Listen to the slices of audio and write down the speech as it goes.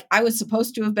I was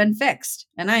supposed to have been fixed,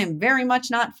 and I am very much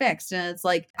not fixed. And it's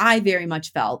like, I very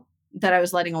much felt that I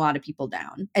was letting a lot of people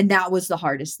down. And that was the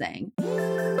hardest thing.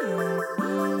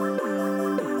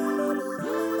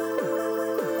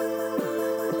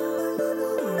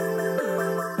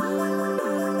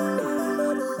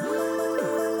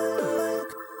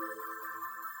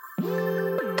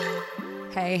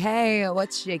 Hey,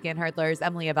 what's shaking, hurdlers?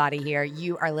 Emily Abadi here.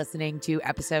 You are listening to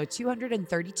episode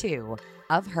 232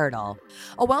 of Hurdle,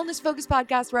 a wellness-focused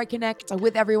podcast where I connect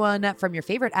with everyone from your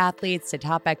favorite athletes to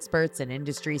top experts and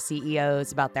industry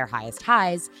CEOs about their highest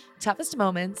highs, toughest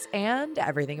moments, and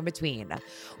everything in between.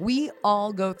 We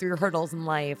all go through hurdles in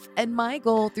life, and my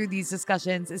goal through these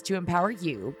discussions is to empower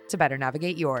you to better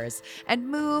navigate yours and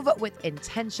move with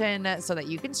intention so that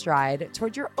you can stride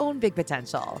toward your own big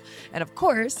potential. And of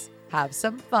course, have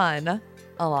some fun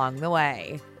along the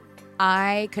way.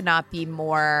 I could not be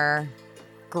more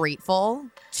grateful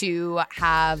to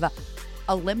have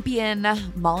Olympian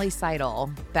Molly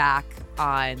Seidel back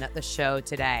on the show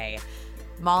today.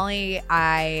 Molly,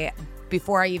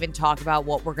 before I even talk about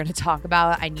what we're going to talk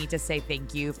about, I need to say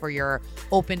thank you for your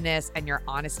openness and your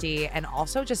honesty, and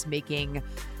also just making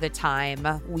the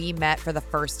time. We met for the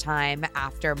first time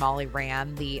after Molly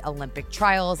ran the Olympic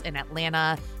trials in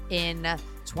Atlanta in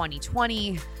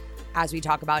 2020. As we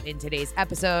talk about in today's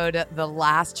episode, the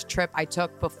last trip I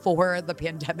took before the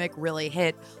pandemic really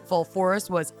hit full force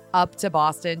was up to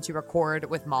Boston to record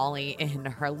with Molly in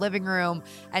her living room.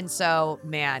 And so,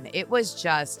 man, it was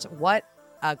just what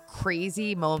a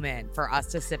crazy moment for us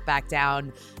to sit back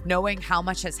down, knowing how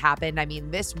much has happened. I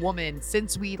mean, this woman,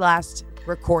 since we last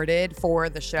recorded for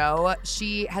the show,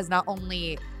 she has not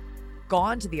only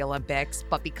gone to the Olympics,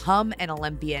 but become an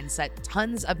Olympian, set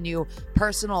tons of new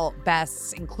personal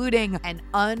bests, including an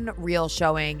unreal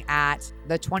showing at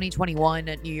the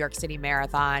 2021 New York City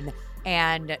Marathon.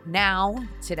 And now,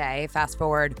 today, fast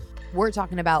forward, we're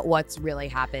talking about what's really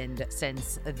happened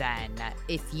since then.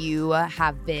 If you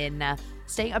have been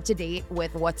staying up to date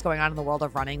with what's going on in the world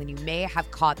of running, then you may have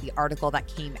caught the article that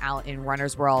came out in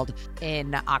Runner's World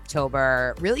in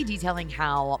October, really detailing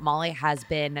how Molly has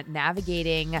been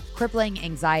navigating crippling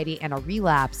anxiety and a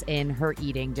relapse in her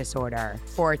eating disorder.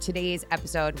 For today's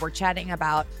episode, we're chatting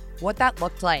about what that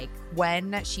looked like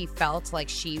when she felt like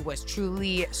she was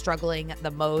truly struggling the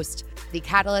most, the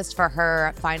catalyst for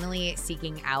her finally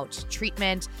seeking out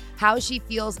treatment, how she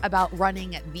feels about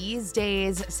running these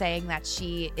days, saying that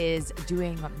she is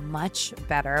doing much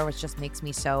better, which just makes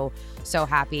me so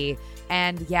happy.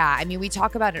 And yeah, I mean, we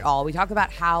talk about it all. We talk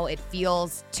about how it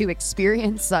feels to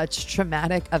experience such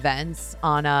traumatic events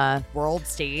on a world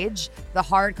stage, the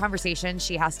hard conversations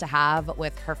she has to have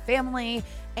with her family,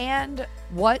 and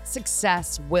what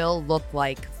success will look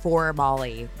like for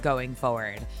Molly going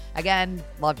forward. Again,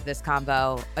 loved this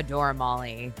combo, adore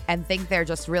Molly, and think there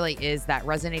just really is that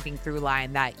resonating through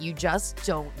line that you just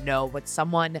don't know what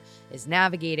someone is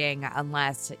navigating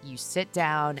unless you sit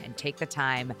down and take the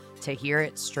time to hear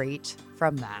it straight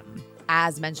from them.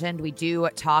 As mentioned, we do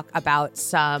talk about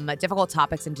some difficult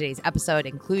topics in today's episode,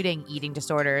 including eating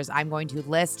disorders. I'm going to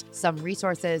list some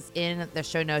resources in the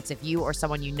show notes. If you or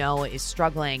someone you know is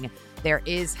struggling, there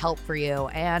is help for you,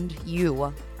 and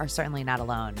you are certainly not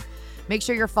alone. Make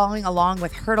sure you're following along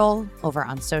with Hurdle over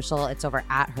on social. It's over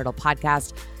at Hurdle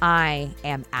Podcast. I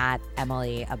am at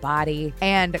Emily Abadi.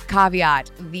 And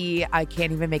caveat, I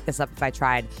can't even make this up if I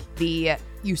tried, the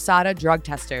USADA drug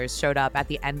testers showed up at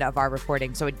the end of our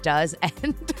recording, so it does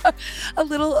end a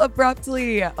little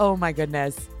abruptly. Oh my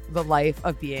goodness, the life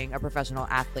of being a professional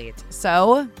athlete.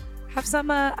 So have some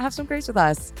grace with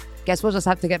us. Guess we'll just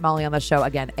have to get Molly on the show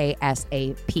again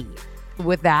ASAP.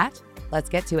 With that, let's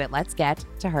get to it. Let's get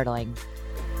to hurdling.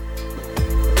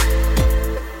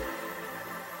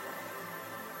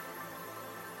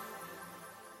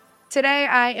 Today,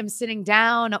 I am sitting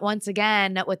down once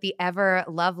again with the ever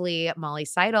lovely Molly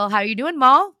Seidel. How are you doing,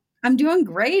 Moll? I'm doing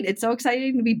great. It's so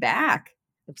exciting to be back.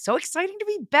 It's so exciting to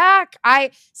be back.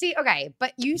 Okay,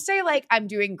 but you say like I'm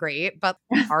doing great, but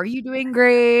are you doing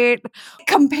great?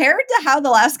 Compared to how the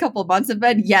last couple of months have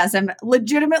been, yes, I'm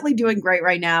legitimately doing great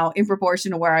right now in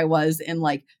proportion to where I was in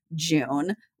like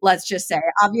June. Let's just say,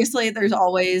 obviously, there's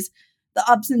always the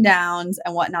ups and downs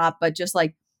and whatnot, but just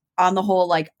like on the whole,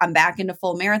 like I'm back into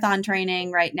full marathon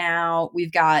training right now.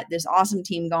 We've got this awesome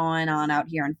team going on out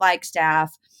here in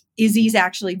Flagstaff. Izzy's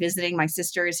actually visiting. My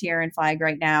sister is here in Flag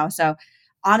right now. So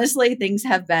honestly, things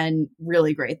have been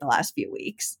really great the last few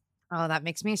weeks. Oh, that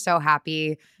makes me so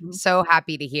happy. Mhm. So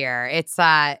happy to hear.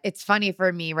 It's funny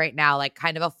for me right now, like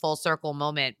kind of a full circle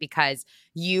moment because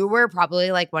you were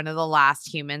probably like one of the last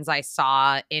humans I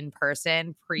saw in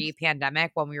person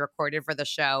pre-pandemic when we recorded for the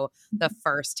show the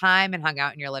first time and hung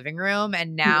out in your living room.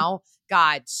 And Mhm. now,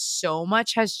 God, so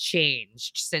much has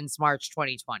changed since March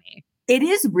 2020. It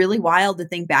is really wild to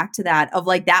think back to that of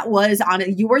like that was on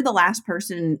you were the last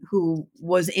person who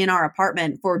was in our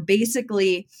apartment for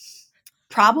basically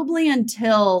probably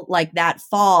until like that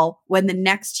fall when the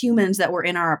next humans that were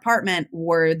in our apartment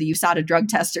were the USADA drug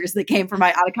testers that came for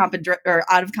my out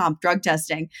of comp drug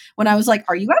testing. When I was like,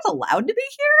 "Are you guys allowed to be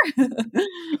here?"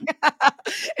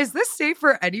 Is this safe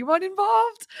for anyone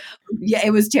involved? Yeah,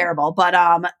 it was terrible. But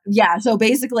yeah, so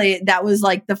basically that was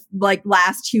like the like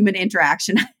last human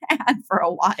interaction I had for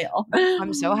a while.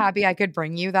 I'm so happy I could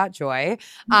bring you that joy.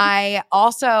 I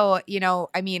also,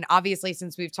 I mean, obviously,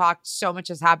 since we've talked, so much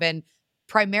has happened.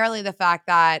 Primarily the fact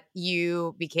that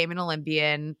you became an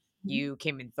Olympian, you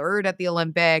came in third at the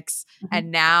Olympics,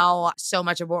 and now so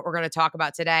much of what we're going to talk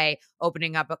about today,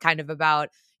 opening up a kind of about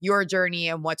your journey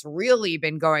and what's really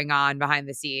been going on behind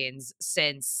the scenes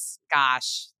since,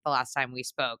 gosh, the last time we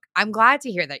spoke. I'm glad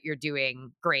to hear that you're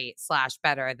doing great slash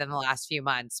better than the last few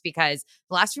months because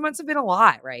the last few months have been a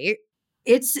lot, right?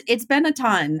 It's been a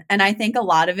ton, and I think a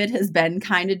lot of it has been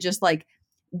kind of just like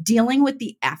dealing with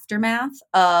the aftermath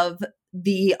of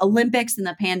the Olympics and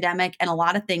the pandemic and a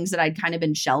lot of things that I'd kind of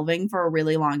been shelving for a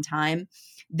really long time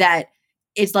that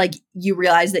it's like you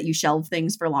realize that you shelve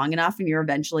things for long enough and you're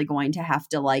eventually going to have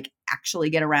to like actually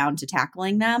get around to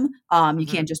tackling them. You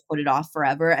Mhm. can't just put it off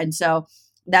forever. And so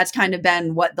that's kind of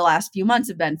been what the last few months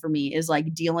have been for me is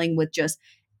like dealing with just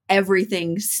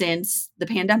everything since the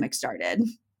pandemic started.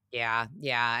 Yeah,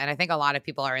 yeah. And I think a lot of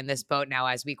people are in this boat now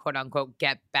as we quote unquote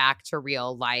get back to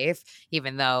real life,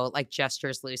 even though, like,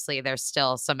 gestures loosely, there's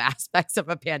still some aspects of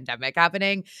a pandemic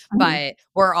happening. Mhm. But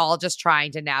we're all just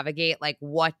trying to navigate, like,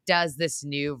 what does this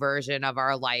new version of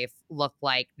our life look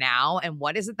like now? And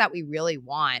what is it that we really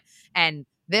want? And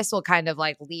this will kind of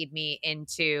like lead me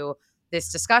into this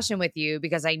discussion with you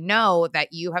because I know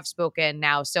that you have spoken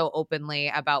now so openly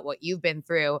about what you've been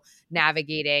through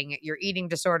navigating your eating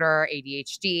disorder,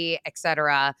 ADHD,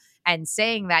 etc., and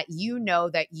saying that you know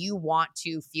that you want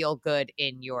to feel good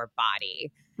in your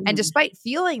body. And Mhm. despite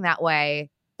feeling that way,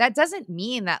 that doesn't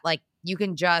mean that like you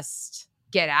can just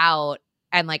get out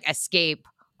and like escape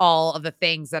all of the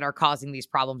things that are causing these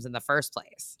problems in the first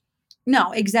place.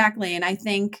 No, exactly, and I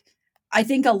think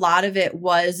a lot of it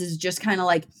is just kinda,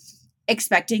 like,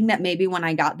 expecting that maybe when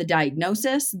I got the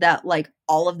diagnosis that, like,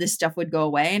 all of this stuff would go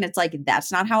away, and it's like,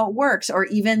 that's not how it works, or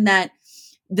even that,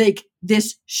 like,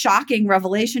 this shocking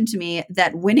revelation to me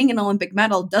that winning an Olympic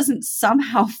medal doesn't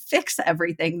somehow fix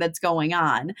everything that's going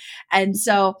on, and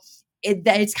so,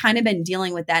 it's kinda been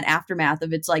dealing with that aftermath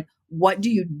of it's like, what do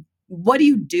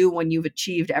you do when you've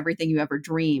achieved everything you ever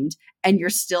dreamed? And you're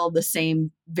still the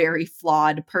same very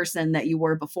flawed person that you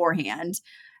were beforehand.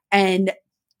 And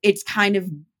it's kind of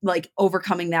like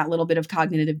overcoming that little bit of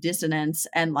cognitive dissonance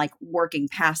and like working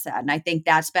past that. And I think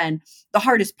that's been the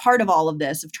hardest part of all of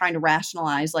this of trying to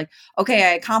rationalize like, okay,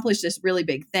 I accomplished this really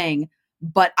big thing,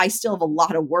 but I still have a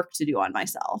lot of work to do on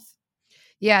myself.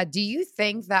 Yeah. Do you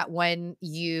think that when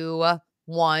you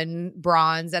won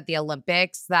bronze at the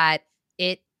Olympics, that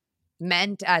it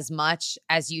meant as much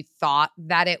as you thought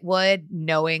that it would,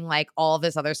 knowing like all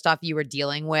this other stuff you were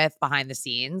dealing with behind the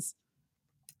scenes?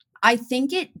 I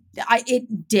think it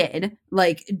did.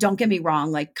 Like, don't get me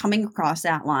wrong, like coming across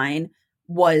that line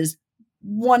was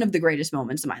one of the greatest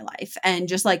moments of my life. And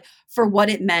just like for what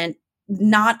it meant,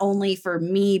 not only for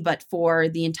me, but for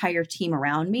the entire team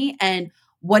around me and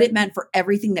what it meant for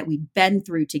everything that we'd been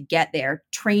through to get there,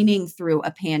 training through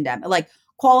a pandemic, like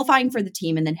qualifying for the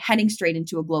team and then heading straight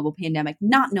into a global pandemic,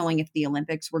 not knowing if the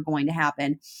Olympics were going to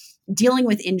happen, dealing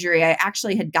with injury. I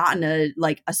actually had gotten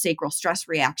a sacral stress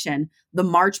reaction the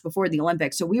March before the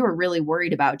Olympics. So we were really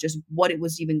worried about just what it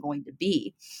was even going to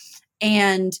be.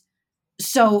 And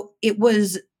so it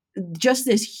was just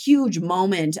this huge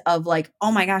moment of like,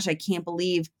 oh my gosh, I can't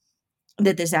believe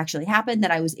that this actually happened,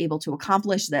 that I was able to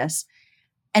accomplish this.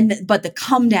 But the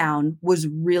come down was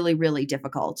really, really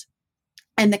difficult.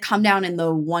 And the come down and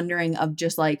the wondering of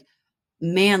just like,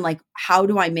 man, like, how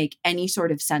do I make any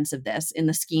sort of sense of this in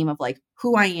the scheme of like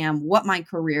who I am, what my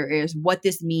career is, what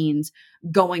this means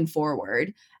going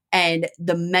forward? And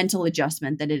the mental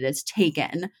adjustment that it has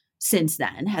taken since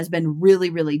then has been really,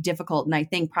 really difficult. And I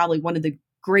think probably one of the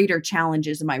greater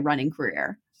challenges of my running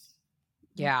career.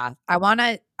 Yeah. I want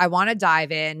to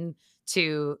dive in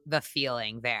to the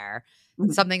feeling there.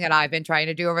 Mhm. something that I've been trying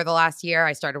to do over the last year.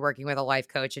 I started working with a life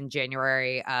coach in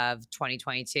January of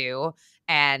 2022,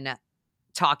 and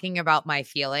talking about my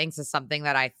feelings is something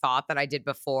that I thought that I did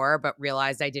before, but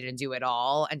realized I didn't do at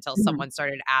all until Mhm. someone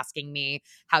started asking me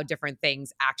how different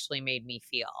things actually made me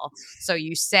feel. So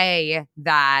you say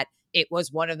that it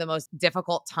was one of the most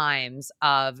difficult times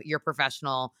of your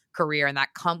professional career, and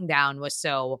that come down was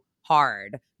so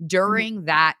hard. Mhm. During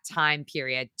that time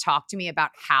period, talk to me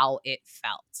about how it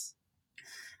felt.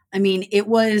 I mean, it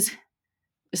was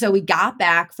so we got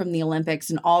back from the Olympics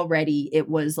and already it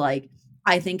was like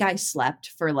I think I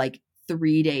slept for like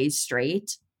 3 days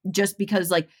straight just because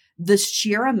like the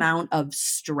sheer amount of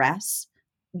stress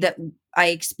that I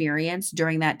experienced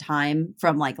during that time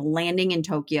from like landing in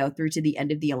Tokyo through to the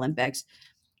end of the Olympics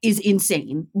is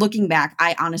insane. Looking back,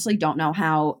 I honestly don't know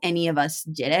how any of us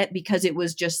did it because it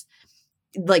was just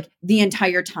like the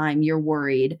entire time you're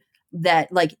worried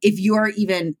that like if you're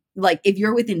even like if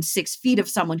you're within 6 feet of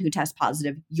someone who tests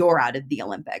positive, you're out of the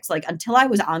Olympics. Like until I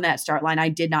was on that start line, I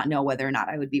did not know whether or not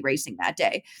I would be racing that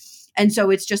day. And so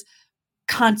it's just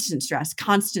constant stress.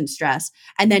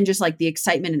 And then just like the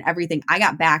excitement and everything. I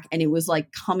got back and it was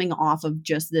like coming off of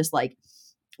just this like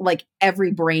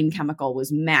every brain chemical was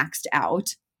maxed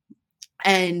out.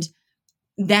 And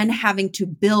then having to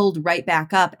build right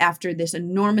back up after this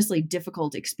enormously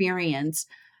difficult experience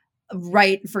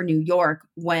right for New York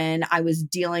when I was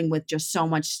dealing with just so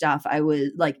much stuff. I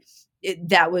was like,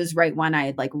 that was right when I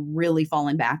had like really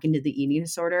fallen back into the eating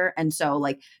disorder. And so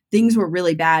like things were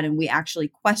really bad. And we actually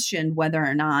questioned whether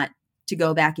or not to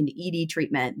go back into ED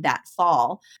treatment that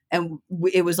fall. And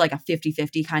it was like a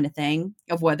 50-50 kind of thing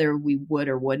of whether we would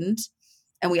or wouldn't.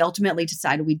 And we ultimately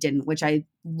decided we didn't, which I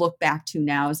look back to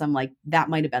now as I'm like, that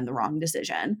might have been the wrong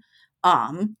decision.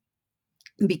 Um,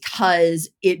 because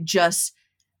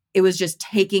it was just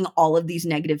taking all of these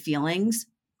negative feelings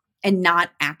and not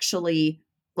actually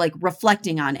like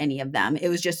reflecting on any of them. It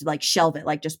was just like shelve it,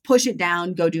 like just push it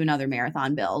down, go do another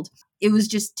marathon build. It was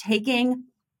just taking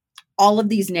all of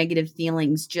these negative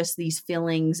feelings, just these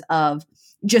feelings of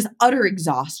just utter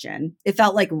exhaustion. It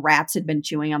felt like rats had been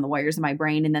chewing on the wires of my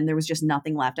brain and then there was just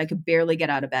nothing left. I could barely get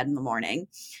out of bed in the morning.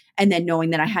 And then knowing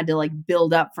that I had to like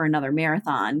build up for another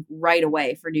marathon right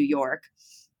away for New York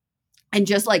and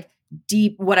just like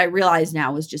deep what I realize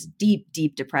now was just deep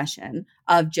depression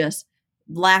of just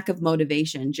lack of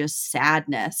motivation, just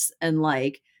sadness and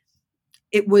like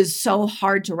it was so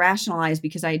hard to rationalize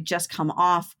because I had just come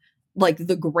off like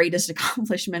the greatest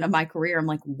accomplishment of my career. I'm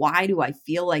like, why do I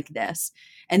feel like this?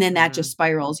 And then that just Mhm.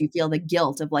 spirals. You feel the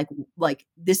guilt of like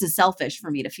this is selfish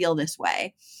for me to feel this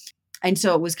way. And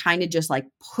so it was kind of just like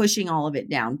pushing all of it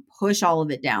down, push all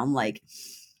of it down. Like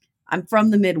I'm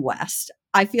from the Midwest.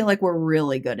 I feel like we're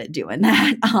really good at doing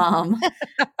that.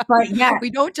 But yeah, We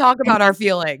don't talk and about our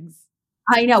feelings.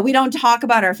 I know we don't talk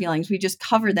about our feelings. We just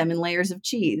cover them in layers of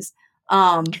cheese.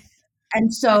 Um,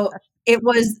 and so it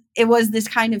was this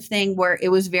kind of thing where it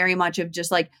was very much of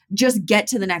just like just get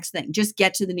to the next thing, just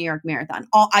get to the New York Marathon.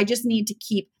 All I just need to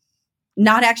keep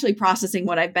not actually processing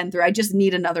what I've been through. I just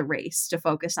need another race to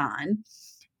focus on.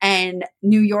 And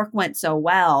New York went so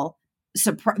well,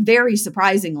 very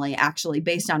surprisingly, actually,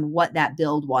 based on what that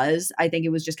build was. I think it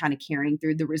was just kind of carrying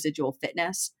through the residual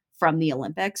fitness from the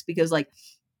Olympics because, like,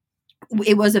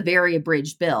 it was a very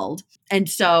abridged build. And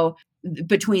so,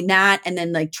 between that and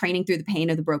then like training through the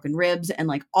pain of the broken ribs and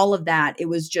like all of that, it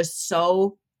was just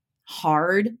so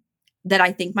hard that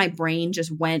I think my brain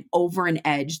just went over an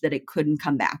edge that it couldn't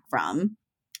come back from.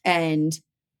 And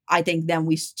I think then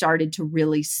we started to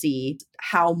really see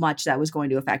how much that was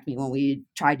going to affect me when we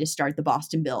tried to start the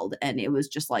Boston build. And it was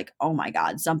just like, oh my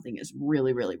God, something is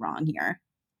really, really wrong here.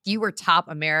 You were top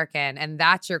American, and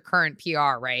that's your current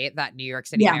PR, right? That New York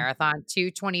City Yeah. Marathon,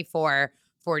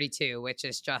 2:24:42, which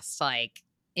is just like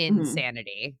Mhm.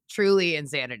 insanity, truly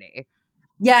insanity.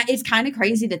 Yeah. It's kind of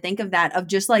crazy to think of that, of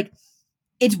just like,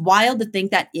 it's wild to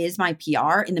think that is my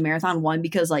PR in the marathon one,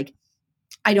 because like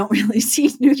I don't really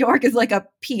see New York as like a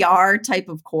PR type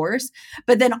of course,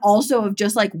 but then also of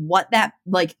just like what that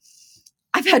like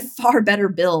I've had far better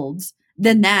builds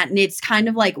than that. And it's kind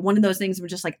of like one of those things where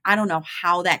just like, I don't know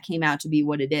how that came out to be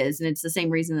what it is. And it's the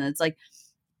same reason that it's like,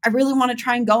 I really want to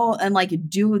try and go and like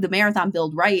do the marathon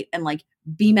build right and like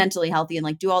be mentally healthy and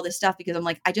like do all this stuff because I'm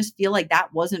like, I just feel like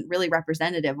that wasn't really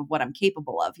representative of what I'm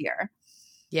capable of here.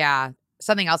 Yeah.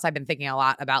 Something else I've been thinking a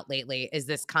lot about lately is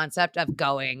this concept of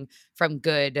going from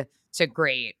good to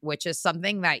great, which is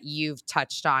something that you've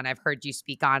touched on. I've heard you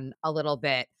speak on a little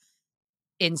bit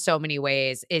in so many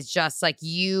ways. Is just like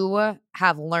you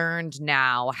have learned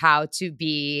now how to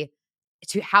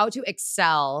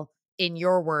excel, in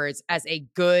your words, as a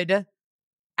good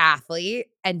athlete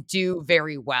and do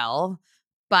very well.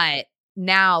 But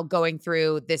now going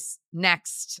through this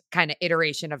next kind of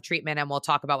iteration of treatment, and we'll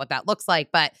talk about what that looks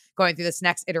like, but going through this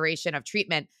next iteration of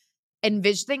treatment,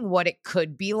 envisioning what it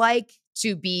could be like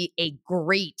to be a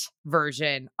great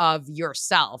version of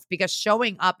yourself, because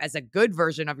showing up as a good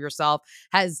version of yourself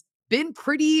has been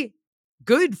pretty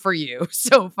good for you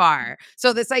so far.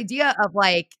 So this idea of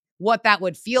like what that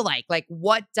would feel like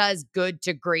what does good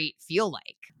to great feel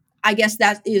like? I guess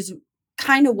that is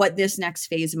kind of what this next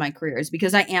phase of my career is,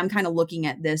 because I am kind of looking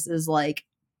at this as like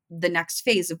the next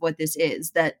phase of what this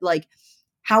is, that like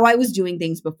how I was doing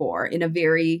things before in a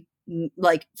very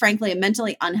like frankly a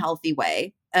mentally unhealthy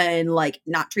way, and like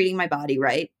not treating my body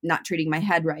right, not treating my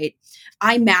head right.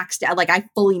 I maxed out, like I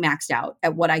fully maxed out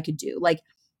at what I could do. Like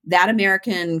that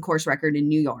American course record in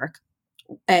New York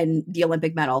and the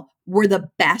Olympic medal were the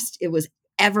best it was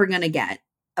ever going to get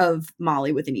of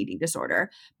Molly with an eating disorder,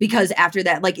 because after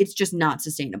that, like, it's just not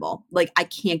sustainable. Like, I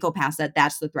can't go past that.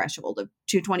 That's the threshold of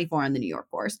 224 on the New York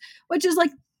course, which is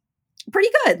like pretty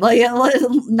good. Like,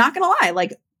 not gonna lie,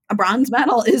 like a bronze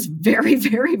medal is very,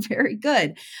 very, very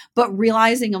good. But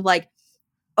realizing of like,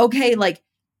 okay, like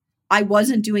I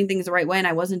wasn't doing things the right way and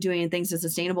I wasn't doing things a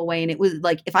sustainable way. And it was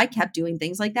like, if I kept doing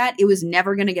things like that, it was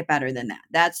never going to get better than that.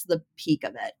 That's the peak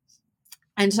of it.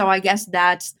 And so I guess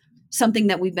that's something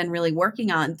that we've been really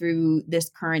working on through this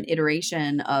current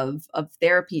iteration of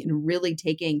therapy, and really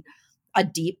taking a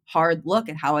deep, hard look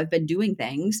at how I've been doing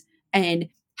things, and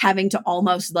having to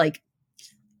almost like,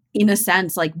 in a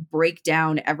sense, like break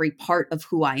down every part of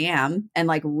who I am and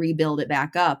like rebuild it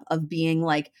back up, of being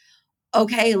like,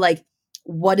 okay, like,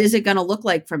 what is it going to look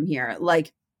like from here?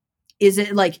 Like, is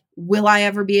it like, will I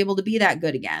ever be able to be that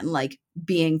good again? Like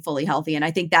being fully healthy. And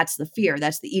I think that's the fear.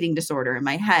 That's the eating disorder in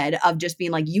my head, of just being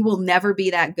like, you will never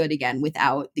be that good again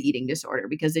without the eating disorder,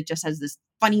 because it just has this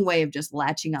funny way of just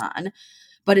latching on.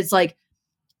 But it's like,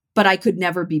 but I could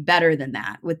never be better than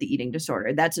that with the eating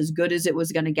disorder. That's as good as it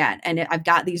was going to get. And I've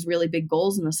got these really big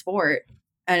goals in the sport.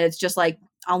 And it's just like,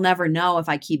 I'll never know if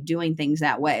I keep doing things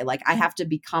that way. Like I have to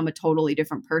become a totally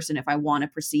different person if I want to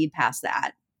proceed past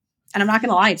that. And I'm not going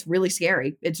to lie, it's really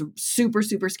scary. It's super,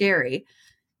 super scary,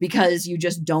 because you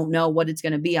just don't know what it's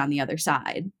going to be on the other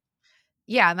side.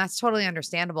 Yeah, and that's totally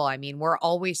understandable. I mean, we're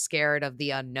always scared of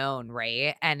the unknown,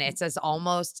 right? And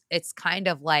it's kind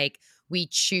of like we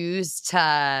choose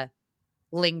to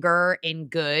linger in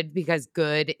good because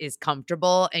good is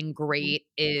comfortable and great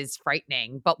is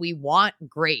frightening, but we want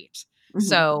great. Mhm.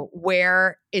 So,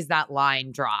 where is that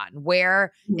line drawn?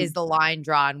 Where is Mhm. the line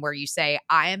drawn where you say,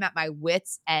 I am at my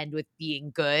wits' end with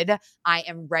being good? I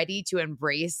am ready to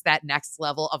embrace that next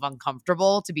level of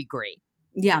uncomfortable to be great.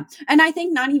 Yeah. And I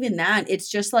think not even that. It's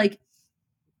just like,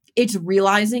 it's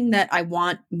realizing that I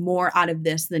want more out of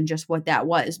this than just what that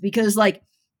was. Because like,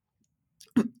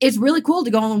 it's really cool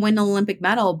to go and win an Olympic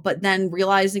medal, but then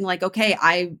realizing like, okay,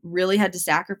 I really had to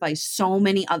sacrifice so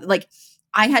many other, like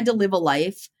I had to live a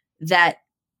life that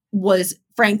was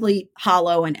frankly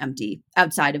hollow and empty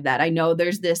outside of that. I know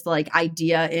there's this like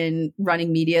idea in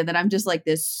running media that I'm just like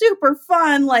this super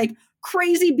fun, like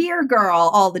crazy beer girl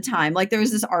all the time. Like there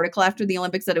was this article after the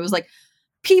Olympics that it was like,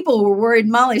 people were worried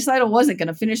Molly Seidel wasn't going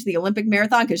to finish the Olympic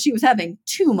marathon because she was having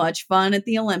too much fun at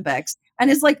the Olympics.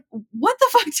 And it's like, what the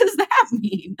fuck does that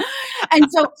mean?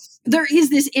 And so there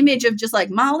is this image of just like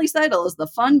Molly Seidel is the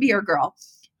fun beer girl.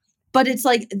 But it's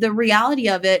like the reality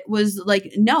of it was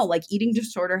like, no, like eating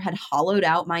disorder had hollowed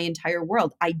out my entire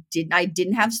world. I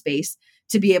didn't have space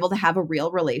to be able to have a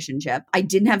real relationship. I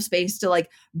didn't have space to like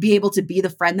be able to be the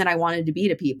friend that I wanted to be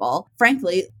to people.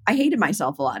 Frankly, I hated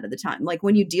myself a lot of the time. Like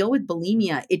when you deal with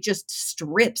bulimia, it just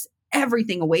strips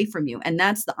everything away from you. And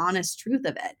that's the honest truth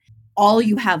of it. All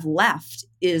you have left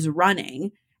is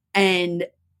running. And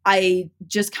I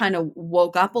just kind of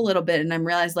woke up a little bit and I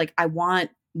realized like I want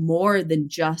more than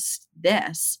just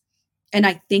this. And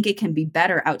I think it can be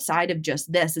better outside of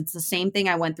just this. It's the same thing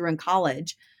I went through in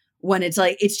college, when it's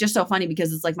like, it's just so funny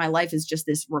because it's like my life is just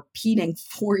this repeating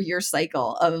 4-year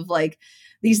cycle of like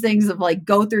these things of like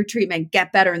go through treatment,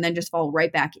 get better, and then just fall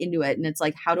right back into it. And it's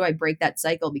like, how do I break that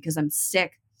cycle? Because I'm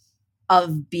sick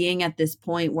of being at this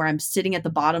point where I'm sitting at the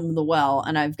bottom of the well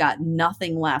and I've got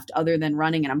nothing left other than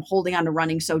running, and I'm holding on to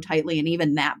running so tightly, and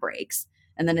even that breaks.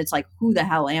 And then it's like, who the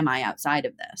hell am I outside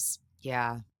of this?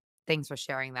 Yeah. Thanks for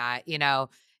sharing that.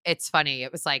 It's funny.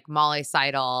 It was like Molly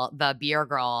Seidel, the beer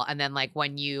girl. And then, like,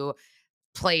 when you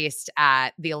placed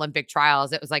at the Olympic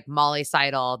trials, it was like Molly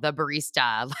Seidel, the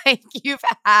barista. Like, you've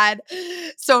had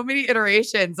so many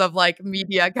iterations of like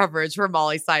media coverage for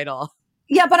Molly Seidel.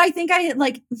 Yeah, but I think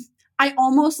I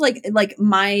almost like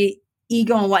my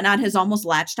ego and whatnot has almost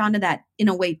latched onto that in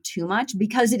a way too much,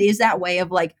 because it is that way of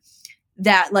like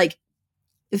that, like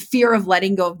fear of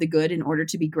letting go of the good in order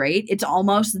to be great. It's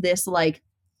almost this like,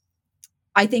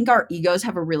 I think our egos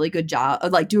have a really good job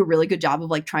of like do a really good job of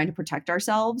like trying to protect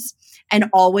ourselves and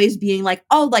always being like,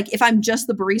 oh, like if I'm just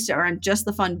the barista or I'm just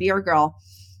the fun beer girl,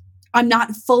 I'm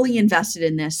not fully invested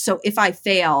in this. So if I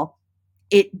fail,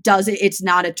 it's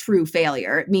not a true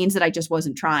failure. It means that I just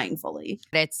wasn't trying fully.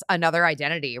 It's another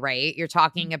identity, right? You're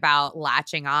talking about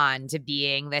latching on to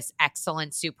being this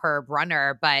excellent, superb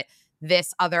runner, but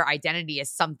this other identity is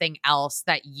something else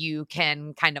that you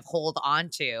can kind of hold on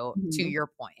to Mhm. your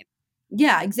point.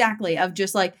 Yeah, exactly. Of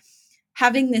just like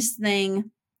having this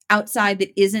thing outside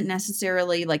that isn't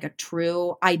necessarily like a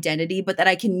true identity, but that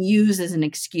I can use as an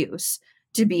excuse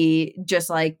to be just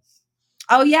like,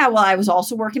 oh yeah, well, I was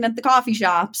also working at the coffee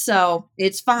shop, so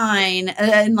it's fine.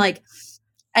 And like,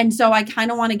 and so I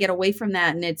kind of want to get away from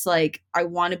that. And it's like, I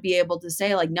want to be able to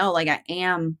say, like, no, like I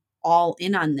am all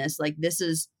in on this. Like, this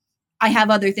is, I have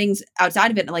other things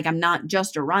outside of it. Like, I'm not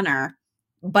just a runner,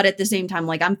 but at the same time,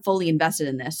 like, I'm fully invested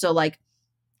in this. So, like,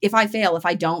 if I fail, if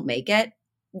I don't make it,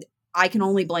 I can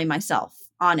only blame myself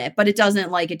on it. But it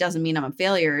doesn't mean I'm a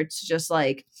failure. It's just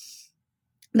like,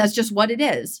 that's just what it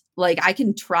is. Like, I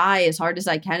can try as hard as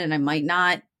I can and I might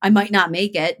not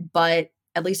make it, but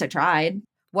at least I tried.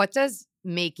 What does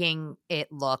making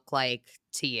it look like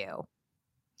to you?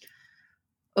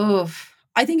 Oh,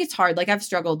 I think it's hard. Like, I've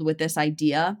struggled with this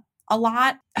idea a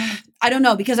lot. I don't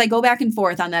know, because I go back and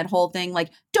forth on that whole thing.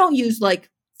 Like, don't use like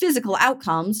physical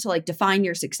outcomes to like define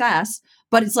your success.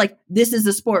 But it's like, this is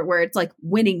a sport where it's like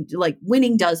winning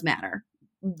does matter.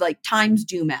 Like, times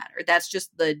do matter. That's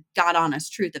just the God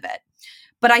honest truth of it.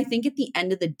 But I think at the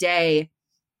end of the day,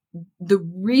 the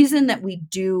reason that we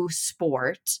do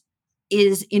sport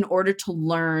is in order to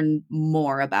learn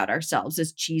more about ourselves,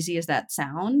 as cheesy as that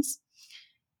sounds.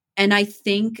 And I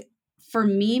think for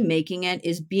me, making it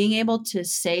is being able to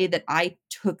say that I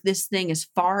took this thing as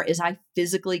far as I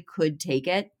physically could take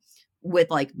it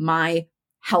with like my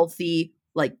healthy,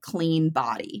 like clean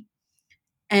body.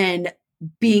 And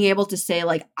being able to say,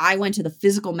 like, I went to the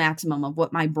physical maximum of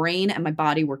what my brain and my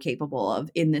body were capable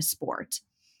of in this sport.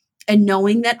 And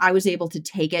knowing that I was able to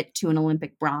take it to an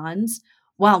Olympic bronze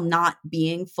while not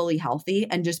being fully healthy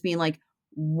and just being like,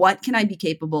 what can I be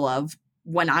capable of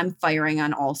when I'm firing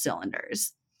on all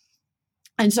cylinders?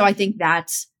 And so I think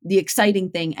that's the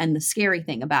exciting thing and the scary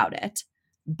thing about it.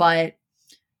 But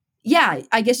yeah,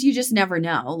 I guess you just never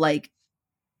know. Like,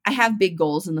 I have big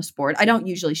goals in the sport. I don't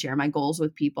usually share my goals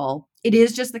with people. It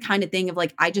is just the kind of thing of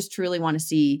like, I just truly want to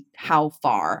see how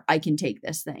far I can take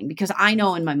this thing, because I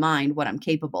know in my mind what I'm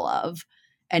capable of.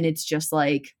 And it's just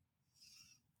like,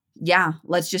 yeah,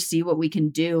 let's just see what we can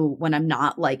do when I'm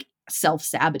not like self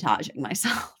sabotaging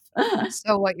myself.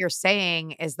 So what you're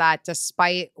saying is that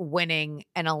despite winning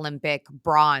an Olympic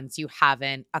bronze, you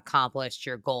haven't accomplished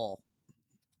your goal.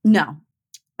 No.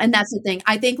 And that's the thing.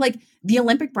 I think like the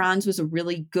Olympic bronze was a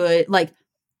really good, like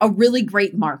a really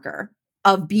great marker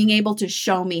of being able to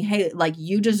show me, hey, like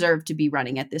you deserve to be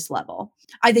running at this level.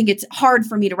 I think it's hard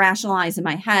for me to rationalize in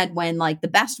my head when like the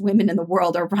best women in the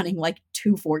world are running like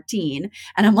 2:14.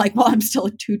 And I'm like, well, I'm still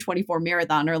a 2:24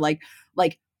 marathoner.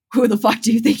 Like who the fuck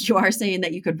do you think you are saying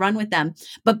that you could run with them?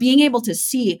 But being able to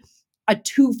see a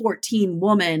 2:14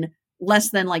 woman less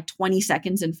than like 20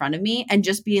 seconds in front of me and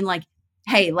just being like,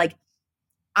 hey, like,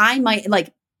 I might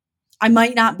like I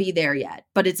might not be there yet,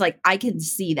 but it's like I can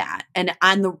see that. And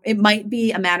it might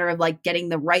be a matter of like getting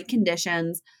the right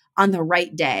conditions on the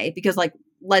right day, because like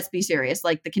let's be serious,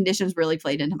 like the conditions really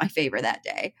played into my favor that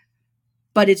day.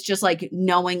 But it's just like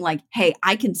knowing like, hey,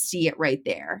 I can see it right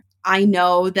there. I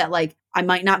know that like I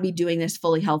might not be doing this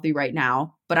fully healthy right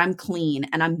now, but I'm clean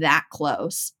and I'm that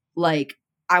close. Like,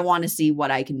 I want to see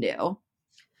what I can do.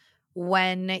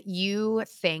 When you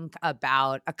think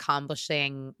about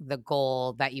accomplishing the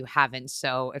goal that you haven't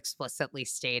so explicitly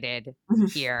stated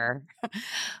here,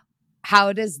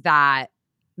 how does that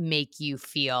make you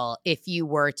feel if you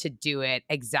were to do it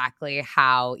exactly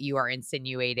how you are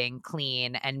insinuating,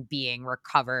 clean and being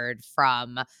recovered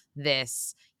from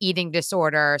this eating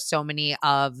disorder, so many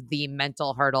of the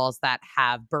mental hurdles that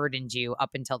have burdened you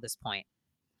up until this point?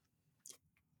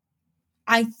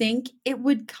 I think it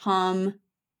would come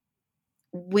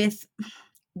with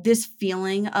this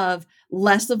feeling of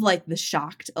less of like the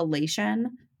shocked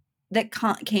elation that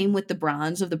came with the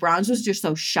bronze. Of the bronze was just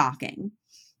so shocking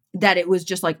that it was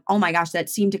just like, oh my gosh, that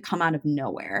seemed to come out of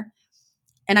nowhere.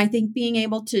 And I think being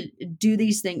able to do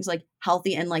these things like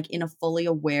healthy and like in a fully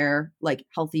aware, like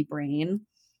healthy brain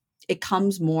it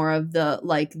comes more of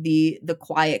the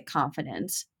quiet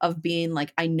confidence of being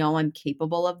like, I know I'm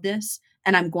capable of this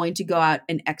and I'm going to go out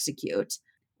and execute.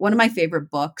 One of my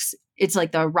favorite books, it's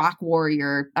like the Rock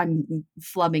Warrior. I'm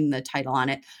flubbing the title on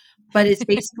it, but it's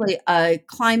basically a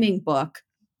climbing book,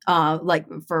 like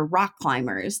for rock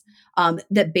climbers,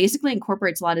 that basically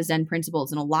incorporates a lot of Zen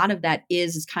principles. And a lot of that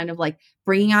is kind of like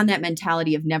bringing on that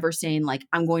mentality of never saying like,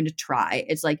 I'm going to try.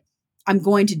 It's like, I'm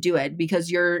going to do it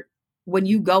because when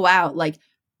you go out, like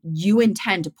you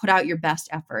intend to put out your best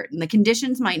effort and the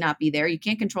conditions might not be there. You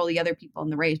can't control the other people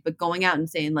in the race, but going out and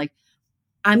saying like,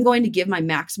 I'm going to give my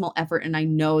maximal effort and I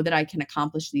know that I can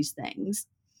accomplish these things.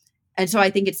 And so I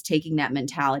think it's taking that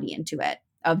mentality into it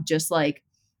of just like,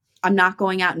 I'm not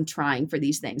going out and trying for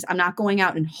these things. I'm not going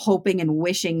out and hoping and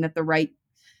wishing that the right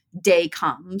day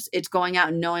comes. It's going out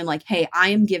and knowing like, hey, I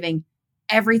am giving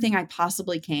everything I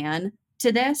possibly can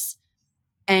to this.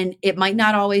 And it might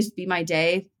not always be my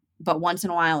day, but once in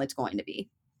a while it's going to be.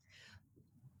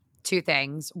 Two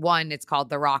things. One, it's called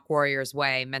the Rock Warriors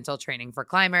Way, mental training for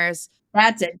climbers.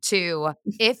 That's it. Two,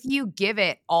 if you give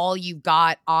it all you've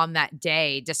got on that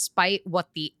day, despite what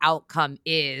the outcome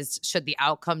is, should the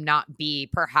outcome not be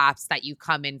perhaps that you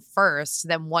come in first,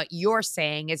 then what you're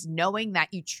saying is knowing that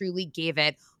you truly gave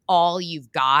it all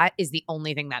you've got is the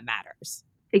only thing that matters.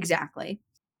 Exactly.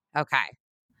 Okay.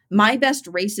 My best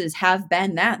races have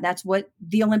been that. That's what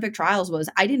the Olympic trials was.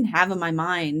 I didn't have in my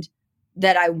mind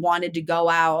that I wanted to go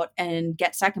out and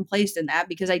get second place in that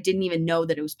because I didn't even know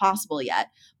that it was possible yet.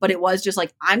 But it was just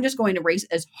like, I'm just going to race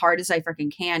as hard as I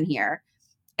freaking can here.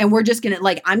 And we're just going to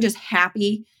like, I'm just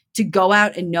happy to go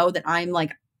out and know that I'm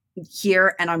like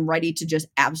here and I'm ready to just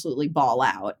absolutely ball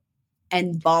out.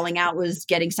 And balling out was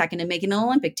getting second and making an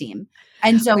Olympic team.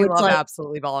 And so We it's love like,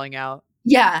 absolutely balling out.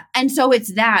 yeah. And so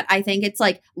it's that. I think it's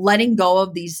like letting go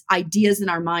of these ideas in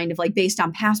our mind of like based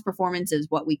on past performances,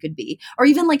 what we could be, or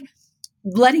even like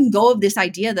letting go of this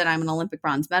idea that I'm an Olympic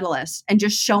bronze medalist and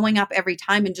just showing up every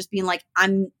time and just being like,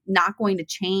 I'm not going to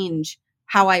change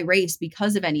how I race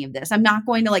because of any of this. I'm not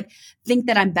going to like think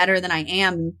that I'm better than I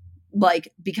am,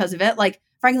 like because of it. Like,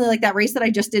 frankly, like that race that I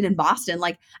just did in Boston,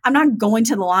 like I'm not going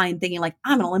to the line thinking like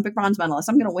I'm an Olympic bronze medalist.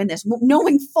 I'm going to win this,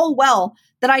 knowing full well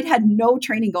that I'd had no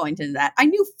training going to that. I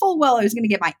knew full well I was going to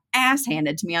get my ass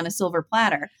handed to me on a silver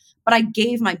platter, but I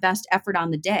gave my best effort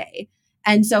on the day.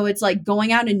 And so it's like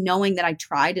going out and knowing that I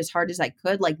tried as hard as I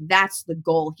could. Like that's the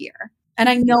goal here. And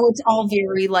I know it's all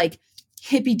very like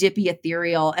hippy dippy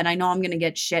ethereal. And I know I'm going to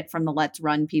get shit from the Let's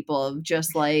Run people of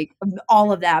just like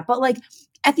all of that. But like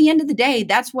at the end of the day,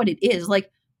 that's what it is.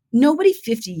 Like nobody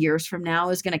 50 years from now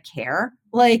is going to care.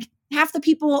 Like half the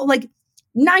people, like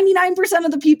 99%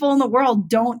 of the people in the world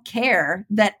don't care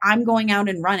that I'm going out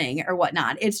and running or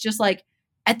whatnot. It's just like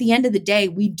at the end of the day,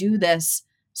 we do this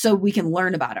so we can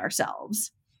learn about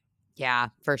ourselves. Yeah,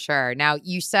 for sure. Now,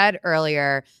 you said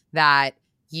earlier that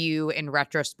you, in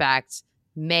retrospect,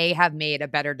 may have made a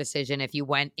better decision if you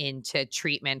went into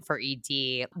treatment for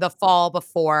ED the fall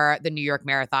before the New York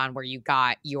Marathon where you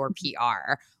got your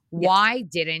PR. Why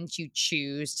didn't you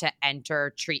choose to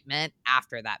enter treatment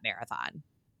after that marathon?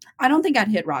 I don't think I'd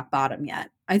hit rock bottom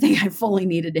yet. I think I fully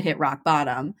needed to hit rock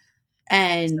bottom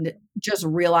and just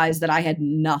realize that I had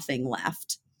nothing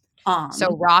left.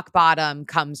 So rock bottom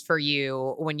comes for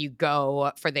you when you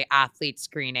go for the athlete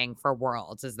screening for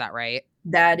Worlds. Is that right?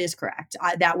 That is correct.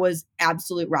 That was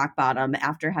absolute rock bottom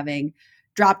after having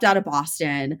dropped out of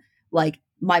Boston. Like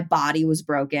my body was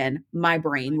broken. My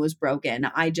brain was broken.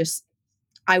 I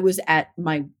was at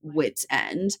my wit's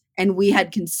end, and we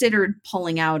had considered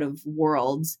pulling out of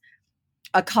Worlds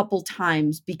a couple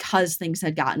times because things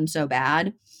had gotten so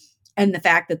bad. And the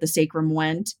fact that the sacrum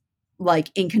went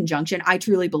like in conjunction, I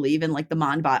truly believe in like the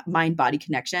mind body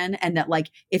connection. And that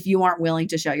like, if you aren't willing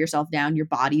to shut yourself down, your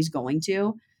body's going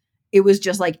to. It was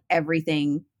just like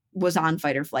everything was on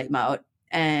fight or flight mode.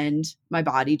 And my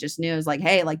body just knew, it was like,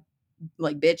 hey, like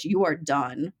bitch, you are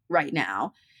done right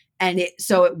now. And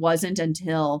so it wasn't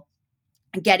until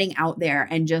getting out there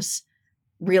and just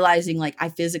realizing like I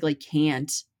physically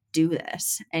can't do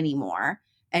this anymore,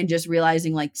 and just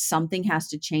realizing like something has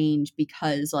to change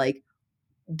because like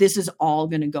this is all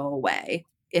going to go away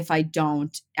if I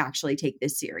don't actually take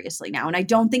this seriously now. And I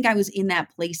don't think I was in that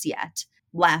place yet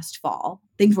last fall.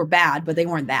 Things were bad, but they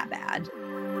weren't that bad.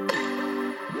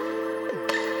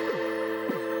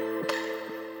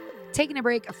 Taking a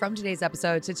break from today's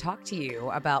episode to talk to you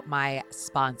about my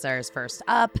sponsors. First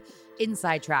up,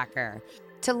 Inside Tracker.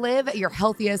 To live your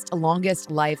healthiest,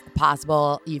 longest life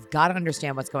possible, you've got to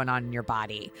understand what's going on in your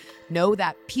body. Know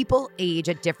that people age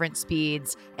at different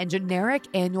speeds, and generic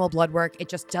annual blood work, it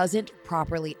just doesn't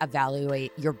properly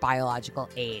evaluate your biological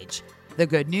age. The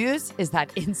good news is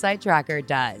that Inside Tracker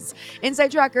does.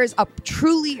 Inside Tracker is a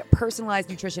truly personalized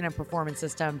nutrition and performance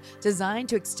system designed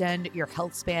to extend your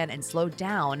health span and slow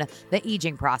down the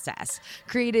aging process.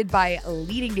 Created by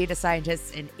leading data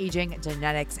scientists in aging,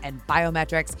 genetics, and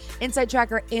biometrics, Inside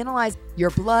Tracker analyzes your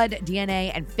blood,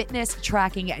 DNA, and fitness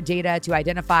tracking data to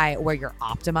identify where you're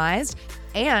optimized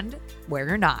and where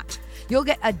you're not. You'll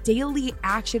get a daily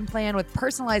action plan with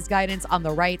personalized guidance on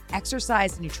the right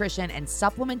exercise, nutrition, and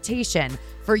supplementation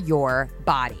for your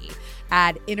body.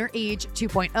 Add Inner Age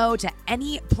 2.0 to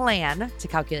any plan to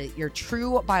calculate your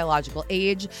true biological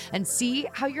age and see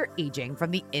how you're aging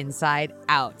from the inside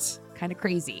out. Kind of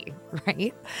crazy,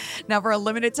 right? Now, for a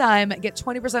limited time, get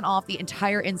 20% off the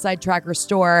entire Inside Tracker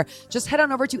store. Just head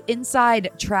on over to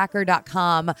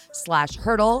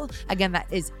insidetracker.com/hurdle. Again, that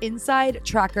is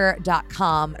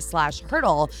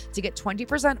insidetracker.com/hurdle to get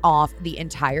 20% off the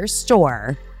entire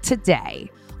store today.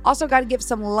 Also, got to give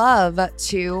some love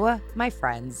to my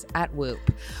friends at Whoop.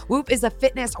 Whoop is a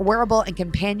fitness wearable and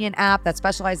companion app that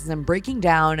specializes in breaking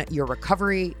down your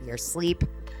recovery, your sleep,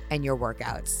 and your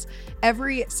workouts.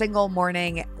 Every single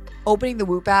morning, opening the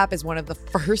Whoop app is one of the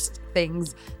first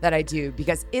things that I do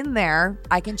because in there,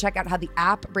 I can check out how the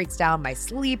app breaks down my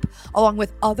sleep along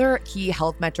with other key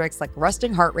health metrics like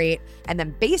resting heart rate. And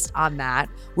then based on that,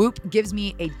 Whoop gives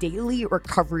me a daily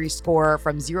recovery score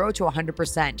from 0 to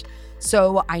 100%.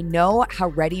 So I know how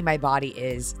ready my body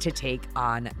is to take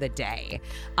on the day.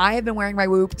 I have been wearing my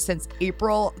Whoop since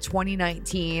April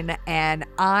 2019, and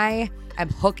I am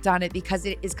hooked on it because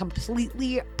it is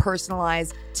completely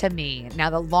personalized to me. Now,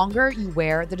 the longer you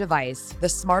wear the device, the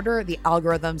smarter the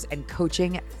algorithms and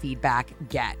coaching feedback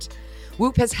get.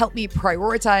 Whoop has helped me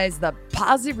prioritize the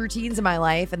positive routines in my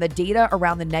life, and the data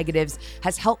around the negatives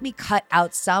has helped me cut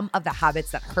out some of the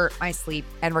habits that hurt my sleep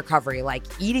and recovery, like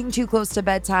eating too close to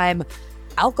bedtime,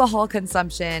 alcohol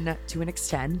consumption to an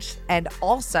extent, and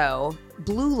also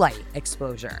blue light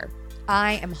exposure.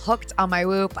 I am hooked on my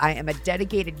Whoop. I am a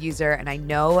dedicated user, and I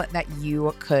know that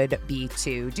you could be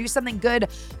too. Do something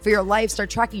good for your life. Start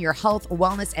tracking your health,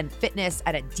 wellness, and fitness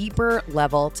at a deeper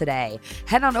level today.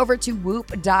 Head on over to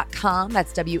whoop.com,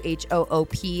 that's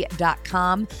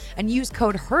WHOOP.com, and use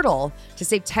code HURDLE to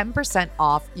save 10%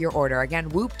 off your order. Again,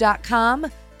 whoop.com,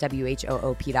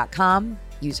 WHOOP.com.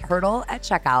 Use HURDLE at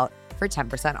checkout for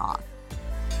 10% off.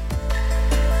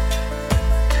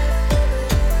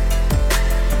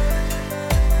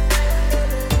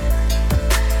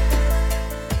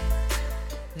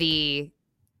 The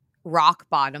rock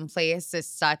bottom place is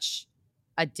such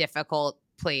a difficult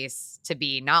place to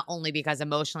be, not only because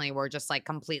emotionally we're just like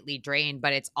completely drained,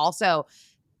 but it's also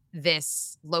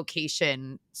this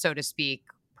location, so to speak,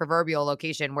 proverbial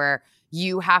location where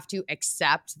you have to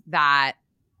accept that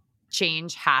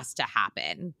change has to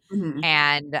happen. Mhm.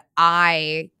 And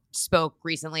I spoke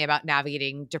recently about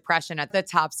navigating depression at the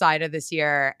top side of this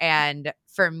year. And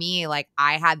for me, like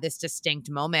I had this distinct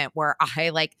moment where I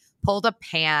like pulled a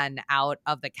pan out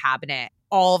of the cabinet.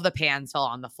 All of the pans fell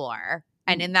on the floor.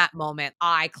 And in that moment,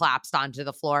 I collapsed onto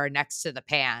the floor next to the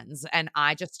pans and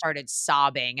I just started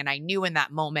sobbing. And I knew in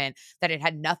that moment that it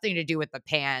had nothing to do with the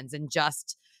pans and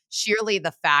just sheerly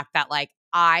the fact that like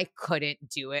I couldn't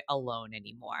do it alone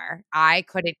anymore. I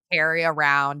couldn't carry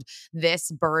around this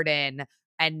burden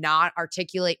and not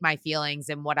articulate my feelings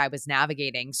and what I was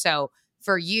navigating. So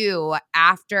for you,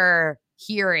 after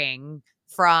hearing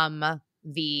from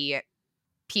the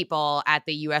people at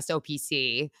the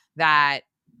USOPC that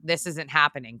this isn't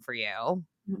happening for you,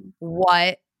 Mhm.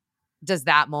 what does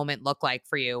that moment look like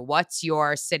for you? What's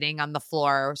your sitting on the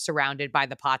floor surrounded by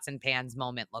the pots and pans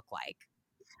moment look like?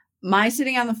 My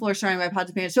sitting on the floor surrounded by pots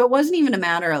and pans. So it wasn't even a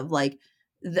matter of like,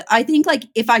 I think like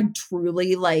if I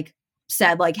truly like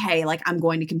said like, hey, like I'm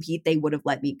going to compete, they would have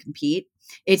let me compete.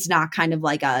 It's not kind of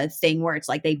like a thing where it's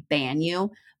like they ban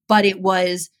you, but it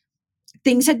was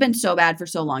things had been so bad for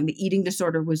so long. The eating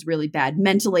disorder was really bad.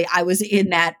 Mentally, I was in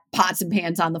that pots and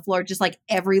pans on the floor, just like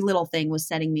every little thing was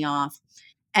setting me off.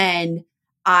 And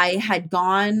I had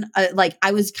gone, like,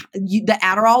 the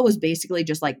Adderall was basically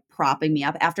just like propping me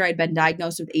up after I'd been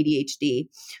diagnosed with ADHD.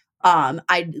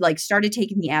 I like started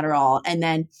taking the Adderall and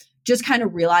then just kind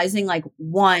of realizing like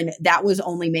one, that was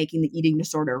only making the eating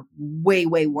disorder way,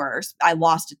 way worse. I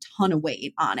lost a ton of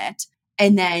weight on it.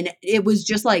 And then it was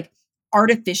just like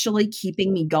artificially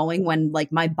keeping me going when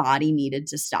like my body needed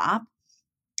to stop.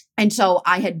 And so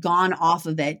I had gone off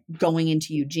of it going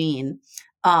into Eugene.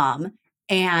 Um,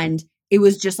 and it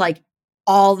was just like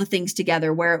all the things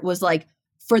together where it was like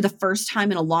for the first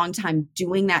time in a long time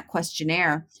doing that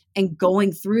questionnaire and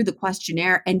going through the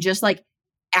questionnaire and just like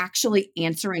actually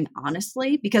answering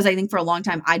honestly, because I think for a long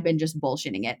time I'd been just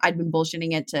bullshitting it. I'd been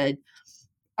bullshitting it to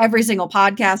every single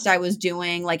podcast I was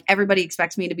doing. Like everybody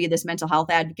expects me to be this mental health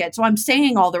advocate. So I'm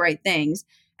saying all the right things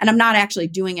and I'm not actually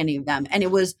doing any of them. And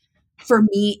it was for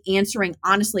me answering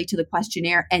honestly to the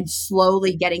questionnaire and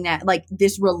slowly getting that, like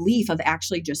this relief of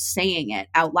actually just saying it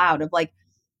out loud of like,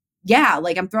 yeah,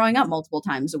 like I'm throwing up multiple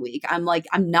times a week. I'm like,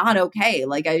 I'm not okay.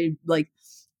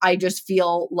 I just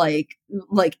feel like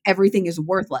everything is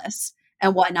worthless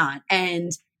and whatnot.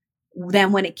 And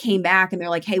then when it came back and they're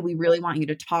like, hey, we really want you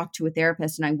to talk to a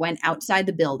therapist. And I went outside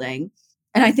the building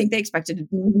and I think they expected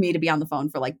me to be on the phone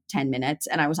for like 10 minutes.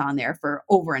 And I was on there for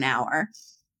over an hour,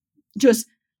 just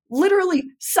literally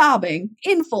sobbing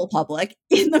in full public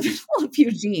in the middle of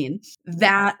Eugene.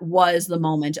 That was the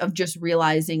moment of just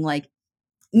realizing like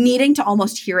needing to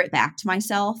almost hear it back to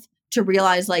myself to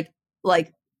realize like,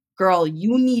 girl,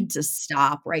 you need to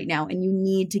stop right now and you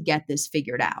need to get this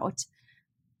figured out.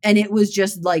 And it was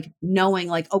just like knowing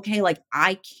like, okay, like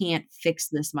I can't fix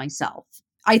this myself.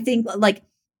 I think like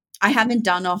I haven't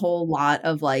done a whole lot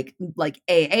of like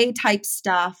AA type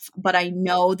stuff, but I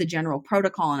know the general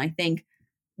protocol. And I think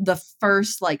the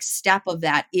first like step of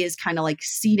that is kind of like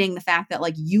seeding the fact that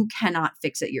like you cannot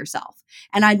fix it yourself.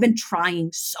 And I've been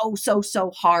trying so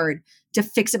hard to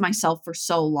fix it myself for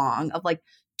so long of like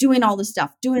doing all the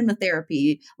stuff, doing the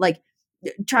therapy, like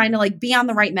trying to like be on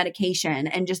the right medication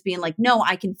and just being like, no,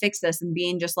 I can fix this. And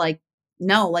being just like,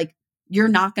 no, like you're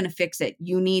not going to fix it.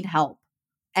 You need help.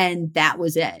 And that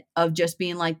was it of just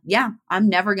being like, yeah, I'm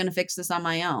never going to fix this on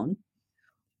my own.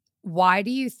 Why do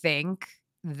you think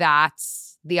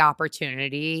that's the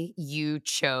opportunity you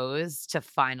chose to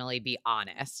finally be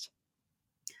honest?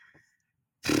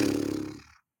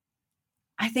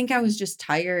 I think I was just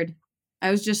tired.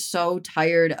 I was just so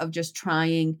tired of just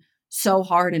trying so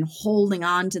hard and holding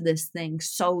on to this thing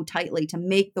so tightly to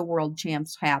make the world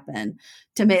champs happen,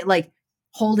 to make like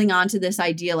holding on to this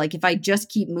idea like if I just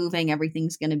keep moving,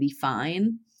 everything's going to be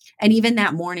fine. And even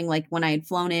that morning, like when I had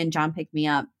flown in, John picked me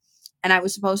up and I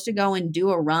was supposed to go and do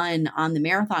a run on the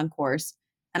marathon course.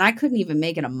 And I couldn't even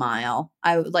make it a mile.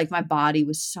 I like my body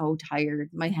was so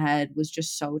tired. My head was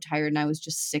just so tired and I was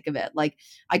just sick of it. Like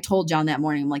I told John that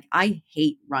morning, I'm like, I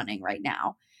hate running right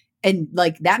now. And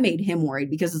like that made him worried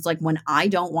because it's like when I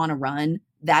don't want to run,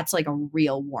 that's like a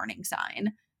real warning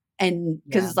sign. And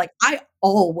because Yeah. it's like I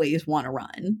always want to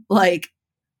run. Like,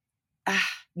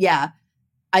 yeah,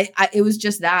 I it was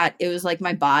just that. It was like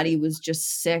my body was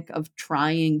just sick of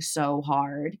trying so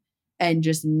hard and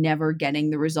just never getting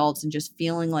the results and just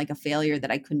feeling like a failure that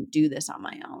I couldn't do this on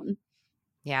my own.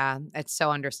 Yeah, it's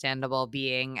so understandable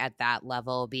being at that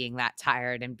level, being that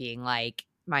tired and being like,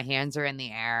 my hands are in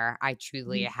the air. I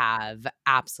truly Mhm. have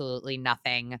absolutely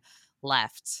nothing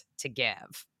left to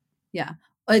give. Yeah.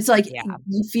 It's like Yeah.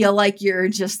 you feel like you're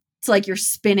just it's like you're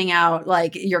spinning out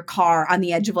like your car on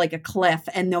the edge of like a cliff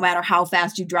and no matter how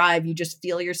fast you drive, you just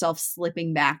feel yourself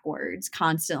slipping backwards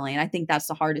constantly. And I think that's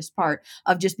the hardest part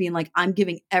of just being like I'm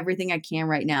giving everything I can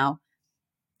right now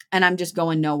and I'm just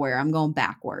going nowhere. I'm going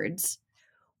backwards.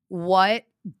 What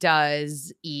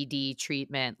does ED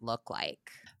treatment look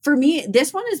like? For me,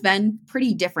 this one has been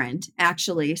pretty different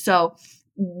actually. So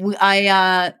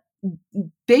I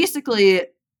basically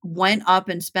went up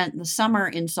and spent the summer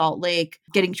in Salt Lake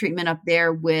getting treatment up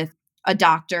there with a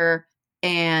doctor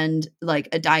and like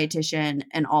a dietitian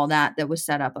and all that was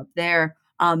set up there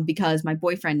because my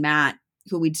boyfriend Matt,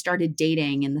 who we'd started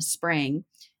dating in the spring,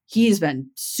 he's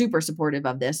been super supportive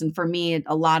of this. And for me,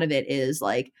 a lot of it is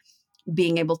like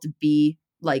being able to be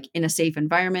like in a safe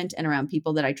environment and around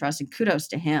people that I trust. And kudos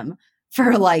to him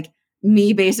for like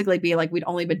me basically being like, we'd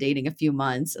only been dating a few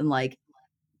months and like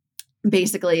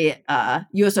basically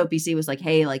USOPC was like,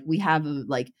 hey, like we have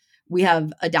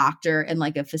a doctor and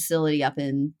like a facility up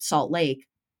in Salt Lake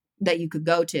that you could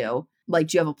go to. Like,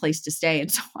 do you have a place to stay?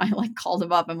 And so I like called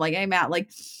him up. I'm like, hey Matt,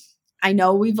 like I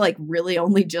know we've like really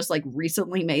only just like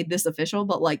recently made this official,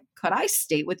 but like could I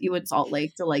stay with you in Salt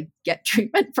Lake to like get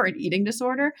treatment for an eating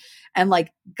disorder? And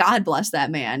like God bless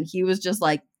that man. He was just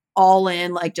like all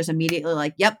in, like just immediately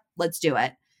like, yep, let's do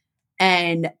it.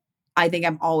 And I think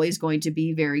I'm always going to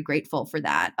be very grateful for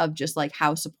that of just like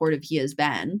how supportive he has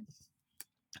been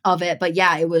of it. But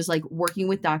yeah, it was like working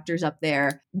with doctors up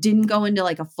there, didn't go into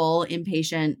like a full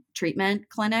inpatient treatment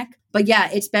clinic. But yeah,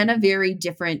 it's been a very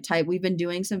different type. We've been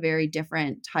doing some very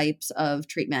different types of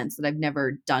treatments that I've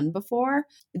never done before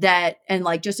that, and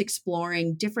like just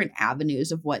exploring different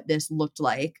avenues of what this looked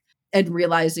like and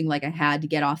realizing like I had to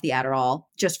get off the Adderall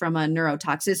just from a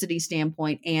neurotoxicity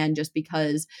standpoint and just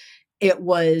because it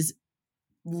was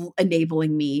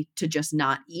enabling me to just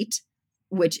not eat,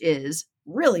 which is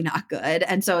really not good.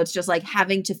 And so it's just like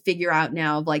having to figure out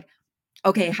now of like,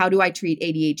 okay, how do I treat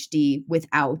ADHD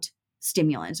without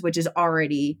stimulants, which is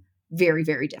already very,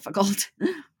 very difficult.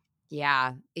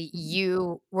 Yeah.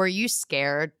 Were you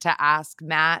scared to ask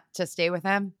Matt to stay with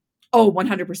him? Oh,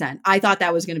 100%. I thought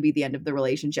that was going to be the end of the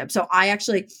relationship. So I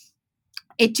actually,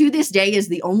 it to this day is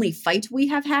the only fight we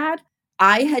have had.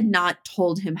 I had not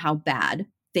told him how bad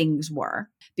things were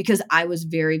because I was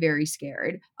very, very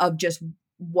scared of just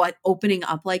what opening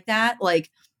up like that. Like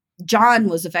John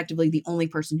was effectively the only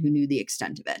person who knew the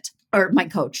extent of it, or my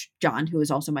coach, John, who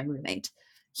is also my roommate.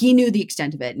 He knew the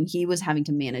extent of it and he was having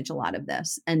to manage a lot of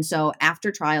this. And so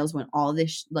after trials, when all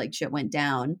this like shit went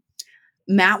down,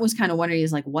 Matt was kind of wondering,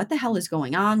 he's like, what the hell is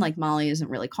going on? Like, Molly isn't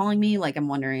really calling me. Like, I'm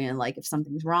wondering, like, if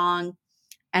something's wrong.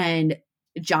 And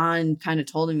John kind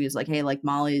of told him, he was like, hey, like,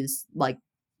 Molly's like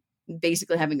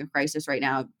basically having a crisis right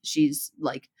now. She's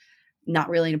like not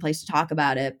really in a place to talk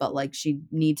about it, but like she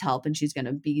needs help and she's going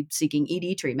to be seeking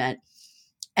ED treatment.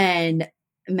 And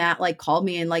Matt like called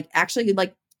me and like actually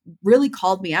like really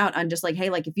called me out on just like, hey,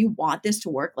 like, if you want this to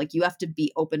work, like, you have to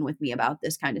be open with me about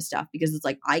this kind of stuff because it's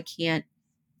like, I can't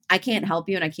help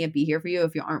you and I can't be here for you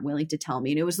if you aren't willing to tell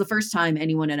me. And it was the first time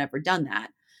anyone had ever done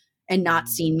that and not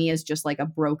seen me as just like a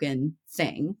broken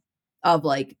thing of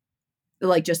like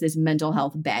just this mental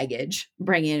health baggage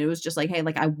bringing it. It was just like, hey,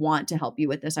 like, I want to help you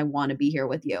with this. I want to be here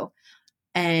with you.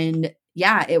 And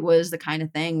yeah, it was the kind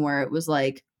of thing where it was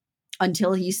like,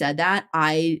 until he said that,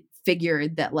 I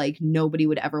figured that like nobody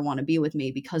would ever want to be with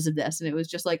me because of this. And it was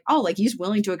just like, oh, like he's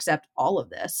willing to accept all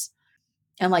of this.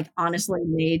 And like honestly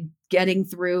made getting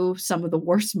through some of the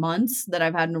worst months that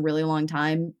I've had in a really long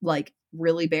time, like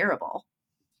really bearable.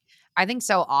 I think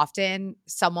so often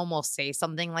someone will say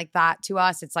something like that to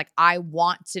us. It's like, I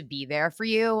want to be there for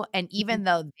you. And even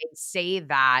though they say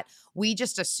that, we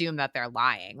just assume that they're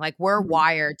lying. Like we're Mhm.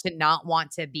 wired to not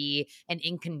want to be an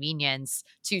inconvenience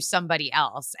to somebody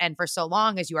else. And for so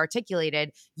long, as you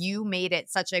articulated, you made it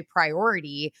such a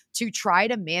priority to try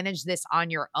to manage this on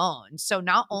your own. So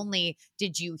not only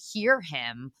did you hear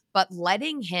him, but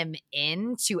letting him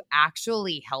in to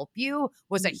actually help you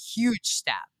was a huge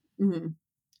step. Mhm.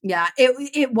 Yeah,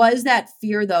 it was that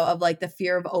fear though of like the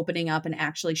fear of opening up and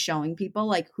actually showing people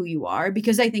like who you are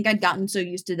because I think I'd gotten so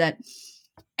used to that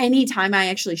anytime I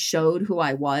actually showed who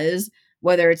I was,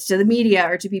 whether it's to the media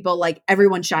or to people, like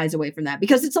everyone shies away from that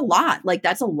because it's a lot. Like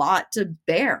that's a lot to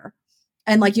bear.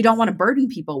 And like you don't want to burden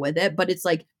people with it, but it's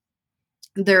like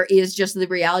there is just the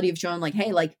reality of showing like,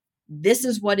 hey, like this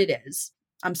is what it is.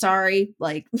 I'm sorry,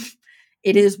 like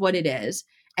it is what it is.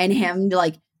 And him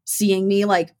like seeing me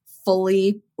like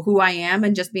fully who I am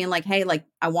and just being like, hey, like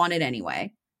I want it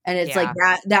anyway. And it's like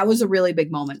Yeah. that was a really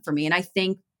big moment for me. And I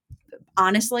think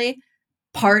honestly,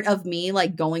 part of me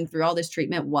like going through all this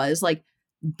treatment was like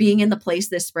being in the place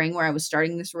this spring where I was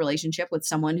starting this relationship with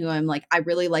someone who I'm like, I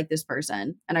really like this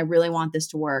person and I really want this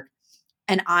to work.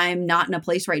 And I'm not in a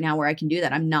place right now where I can do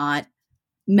that. I'm not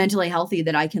mentally healthy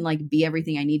that I can like be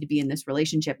everything I need to be in this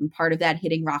relationship. And part of that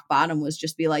hitting rock bottom was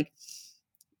just be like,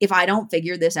 if I don't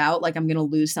figure this out, like I'm going to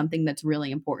lose something that's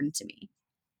really important to me.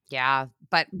 Yeah.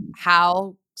 But Mhm.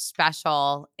 how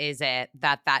special is it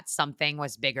that that something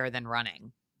was bigger than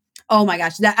running? Oh my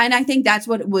gosh. That, and I think that's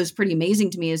what was pretty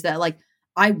amazing to me is that like,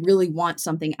 I really want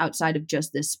something outside of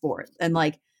just this sport. And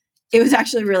like, it was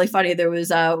actually really funny. There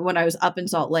was, when I was up in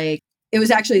Salt Lake, it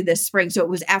was actually this spring. So it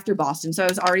was after Boston. So I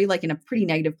was already like in a pretty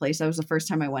negative place. That was the first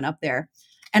time I went up there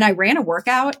and I ran a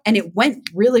workout and it went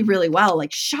really, really well,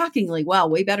 like shockingly well,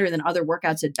 way better than other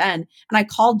workouts had been. And I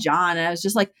called John and I was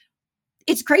just like,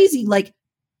 it's crazy. Like,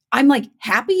 I'm like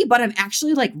happy, but I'm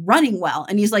actually like running well.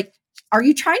 And he's like, are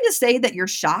you trying to say that you're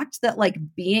shocked that like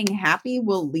being happy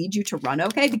will lead you to run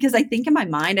okay? Because I think in my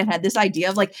mind, I had this idea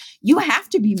of like, you have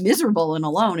to be miserable and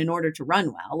alone in order to run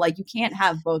well. Like, you can't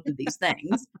have both of these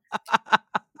things.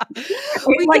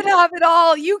 We Like, can have it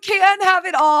all. You can have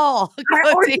it all.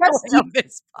 Good or just takeaway of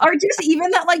this or just even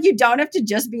that like you don't have to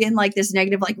just be in like this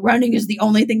negative like running is the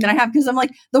only thing that I have because I'm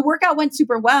like the workout went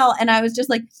super well and I was just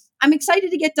like I'm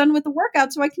excited to get done with the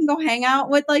workout so I can go hang out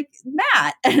with like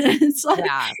Matt and it's like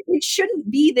Yeah. it shouldn't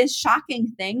be this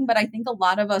shocking thing but I think a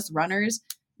lot of us runners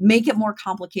make it more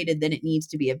complicated than it needs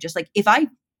to be of just like if I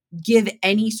give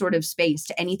any sort of space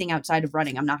to anything outside of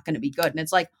running I'm not going to be good and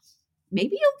it's like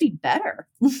maybe you'll be better.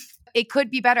 It could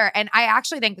be better. And I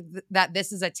actually think that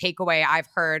this is a takeaway I've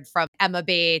heard from Emma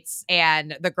Bates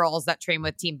and the girls that train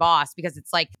with Team Boss, because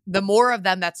it's like the more of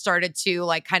them that started to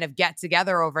like kind of get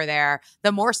together over there,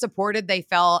 the more supported they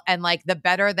felt and like the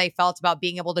better they felt about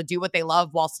being able to do what they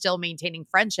love while still maintaining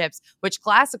friendships, which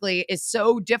classically is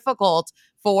so difficult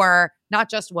for not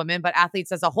just women, but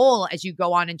athletes as a whole as you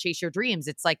go on and chase your dreams.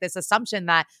 It's like this assumption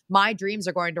that my dreams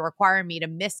are going to require me to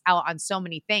miss out on so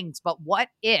many things. But what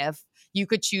if you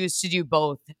could choose to do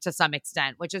both to some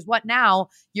extent, which is what now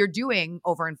you're doing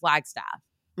over in Flagstaff?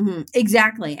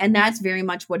 Exactly. And that's very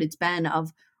much what it's been,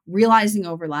 of realizing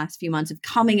over the last few months of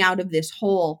coming out of this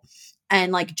hole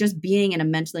and like just being in a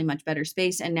mentally much better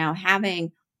space, and now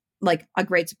having like a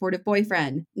great supportive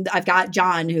boyfriend. I've got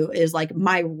John, who is like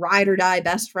my ride or die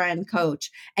best friend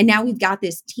coach. And now we've got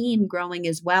this team growing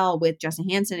as well with Jessa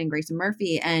Hansen and Grayson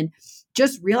Murphy, and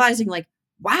just realizing like,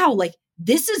 wow, like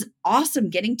this is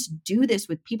awesome getting to do this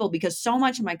with people, because so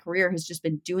much of my career has just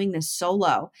been doing this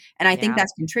solo. And I think Yeah.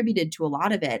 that's contributed to a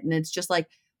lot of it. And it's just like,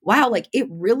 wow, like it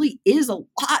really is a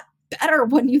lot better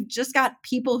when you've just got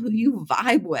people who you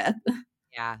vibe with.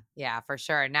 Yeah, yeah, for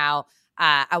sure. Now,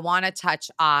 I want to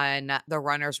touch on the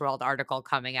Runner's World article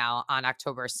coming out on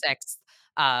October 6th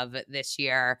of this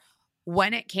year.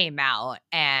 When it came out,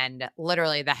 and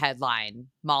literally the headline,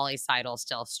 Molly Seidel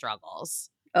still struggles.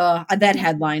 That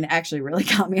headline actually really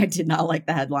got me. I did not like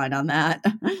the headline on that.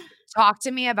 Talk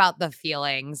to me about the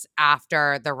feelings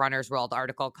after the Runner's World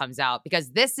article comes out,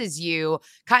 because this is you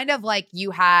kind of like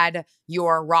you had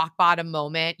your rock bottom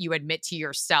moment. You admit to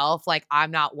yourself, like,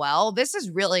 I'm not well. This is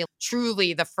really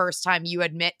truly the first time you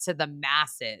admit to the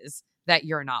masses that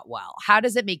you're not well. How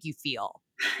does it make you feel?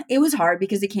 It was hard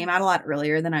because it came out a lot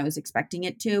earlier than I was expecting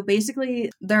it to.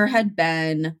 Basically, there had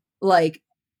been like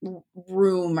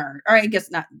rumor, or I guess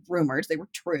not rumors, they were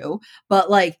true, but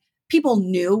like people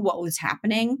knew what was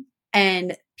happening,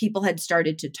 and people had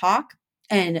started to talk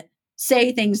and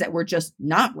say things that were just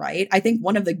not right. I think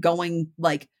one of the going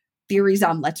like theories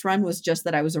on Let's Run was just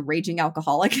that I was a raging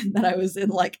alcoholic and that I was in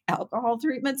like alcohol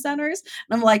treatment centers.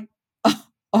 And I'm like, oh,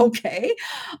 okay.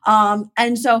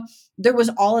 And so there was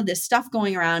all of this stuff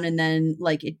going around, and then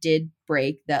like it did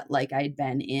break that like I had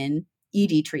been in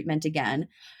ED treatment again.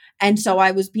 And so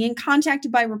I was being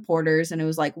contacted by reporters, and it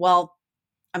was like, well,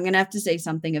 I'm going to have to say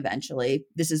something eventually.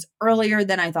 This is earlier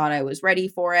than I thought I was ready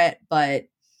for it, but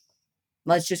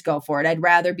let's just go for it. I'd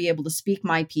rather be able to speak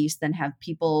my piece than have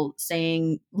people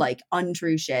saying like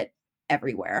untrue shit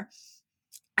everywhere.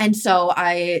 And so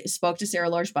I spoke to Sarah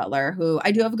Lorge Butler, who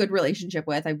I do have a good relationship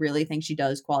with. I really think she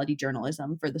does quality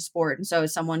journalism for the sport. And so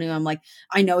as someone who I'm like,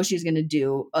 I know she's going to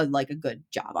do a good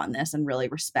job on this and really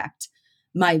respect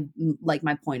my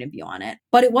point of view on it.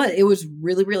 But it was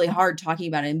really, really hard talking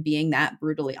about it and being that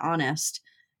brutally honest,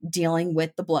 dealing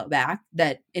with the blowback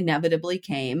that inevitably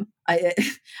came.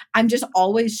 I'm just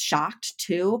always shocked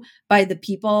too by the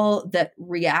people that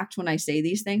react when I say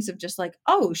these things, of just like,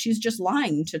 oh, she's just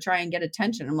lying to try and get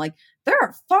attention. I'm like, there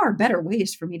are far better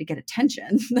ways for me to get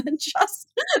attention than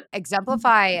just.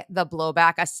 Exemplify the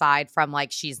blowback aside from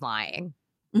like she's lying.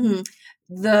 Mhm.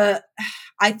 the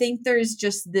I think there's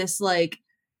just this like,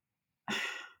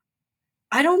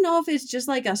 I don't know if it's just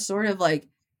like a sort of like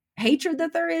hatred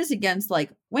that there is against like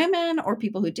women or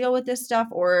people who deal with this stuff,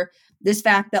 or this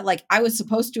fact that like I was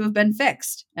supposed to have been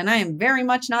fixed and I am very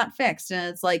much not fixed. And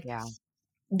it's like Yeah.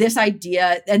 this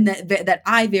idea, and that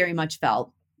I very much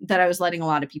felt that I was letting a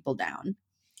lot of people down.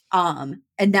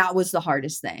 And that was the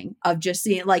hardest thing, of just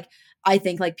seeing like, I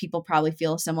think like people probably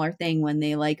feel a similar thing when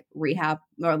they like rehab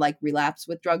or like relapse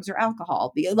with drugs or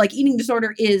alcohol. Like eating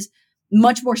disorder is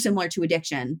much more similar to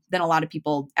addiction than a lot of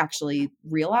people actually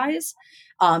realize.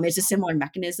 It's a similar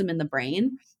mechanism in the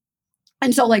brain.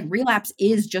 And so like relapse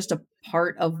is just a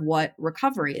part of what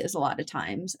recovery is a lot of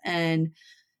times. And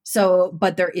so,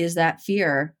 but there is that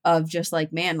fear of just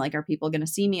like, man, like, are people going to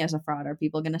see me as a fraud? Are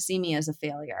people going to see me as a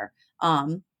failure?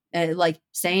 Like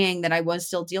saying that I was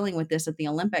still dealing with this at the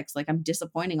Olympics, like I'm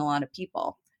disappointing a lot of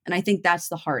people. And I think that's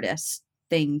the hardest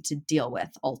thing to deal with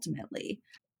ultimately.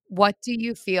 What do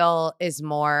you feel is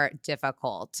more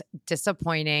difficult,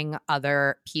 disappointing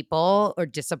other people or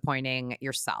disappointing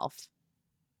yourself?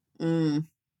 Mm.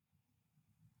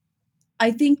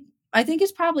 I think I think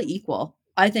it's probably equal.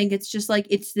 I think it's just like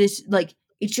it's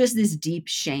just this deep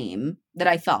shame that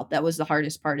I felt, that was the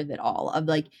hardest part of it all, of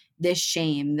like this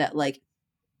shame that like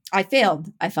I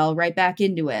failed. I fell right back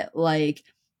into it. Like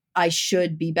I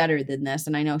should be better than this,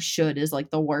 and I know should is like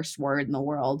the worst word in the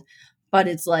world, but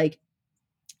it's like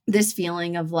this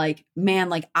feeling of like, man,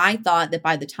 like I thought that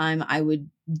by the time I would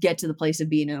get to the place of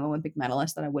being an Olympic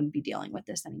medalist, that I wouldn't be dealing with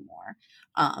this anymore.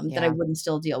 That I Yeah. wouldn't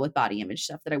still deal with body image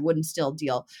stuff, that I wouldn't still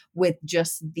deal with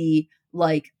just the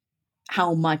like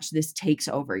how much this takes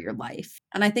over your life.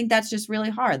 And I think that's just really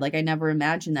hard. Like I never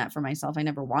imagined that for myself. I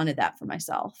never wanted that for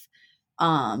myself.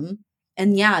 Um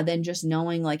and yeah, then just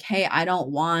knowing like, hey,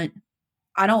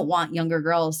 I don't want younger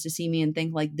girls to see me and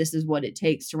think like this is what it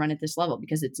takes to run at this level,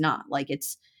 because it's not. Like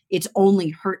it's only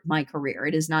hurt my career.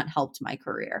 It has not helped my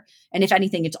career. And if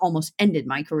anything, it's almost ended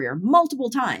my career multiple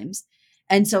times.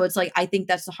 And so it's like, I think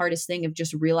that's the hardest thing, of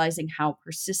just realizing how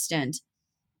persistent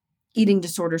eating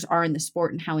disorders are in the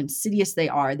sport and how insidious they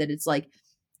are, that it's like,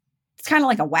 it's kind of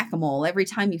like a whack-a-mole. Every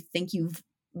time you think you've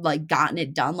like gotten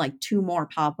it done, like two more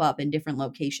pop up in different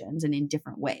locations and in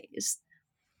different ways.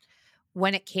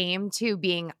 When it came to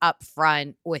being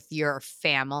upfront with your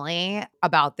family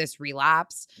about this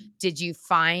relapse, did you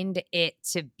find it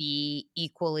to be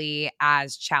equally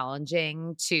as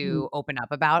challenging Mm, to open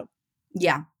up about?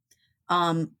 yeah.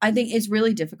 I think it's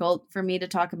really difficult for me to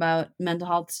talk about mental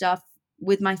health stuff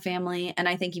with my family. And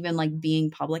I think even like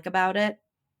being public about it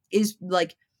is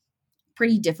like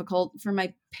pretty difficult for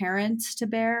my parents to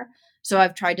bear. So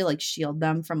I've tried to like shield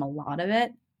them from a lot of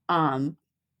it. Um,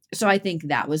 so I think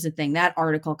that was the thing. That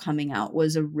article coming out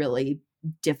was a really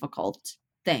difficult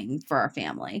thing for our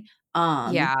family.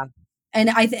 Um, Yeah. and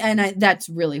that's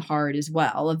really hard as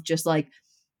well, of just like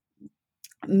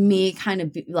me kind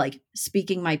of like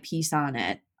speaking my piece on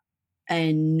it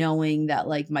and knowing that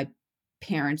like my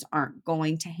parents aren't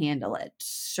going to handle it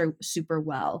super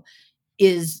well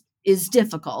is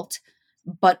difficult.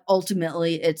 But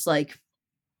ultimately it's like,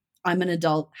 I'm an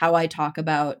adult. How I talk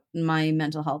about my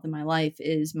mental health in my life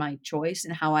is my choice,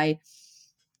 and how I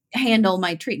handle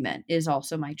my treatment is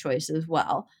also my choice as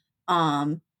well.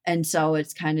 And so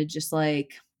it's kind of just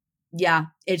like, yeah,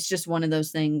 it's just one of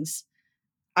those things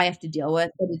I have to deal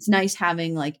with. But it's nice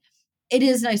having like, it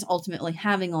is nice ultimately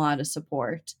having a lot of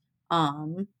support.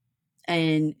 Um,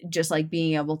 and just like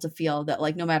being able to feel that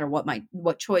like no matter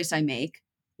what choice I make,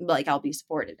 like I'll be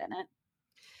supported in it.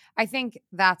 I think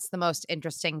that's the most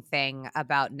interesting thing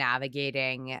about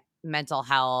navigating mental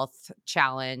health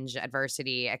challenge,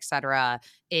 adversity, etc.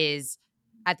 is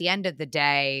at the end of the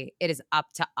day, it is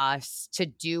up to us to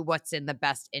do what's in the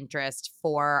best interest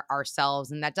for ourselves.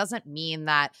 And that doesn't mean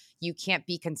that you can't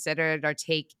be considered or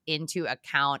take into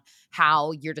account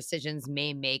how your decisions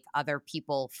may make other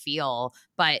people feel,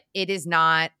 but it is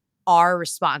not our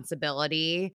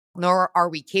responsibility, nor are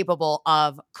we capable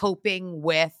of coping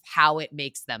with how it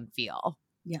makes them feel.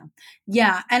 Yeah.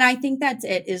 Yeah, and I think that's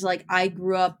it, is like I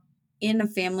grew up in a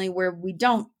family where we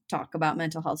don't talk about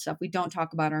mental health stuff. We don't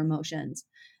talk about our emotions.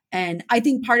 And I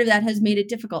think part of that has made it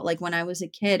difficult. Like when I was a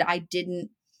kid, I didn't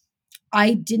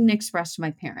express to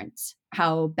my parents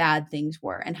how bad things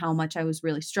were and how much I was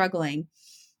really struggling.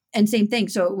 And same thing.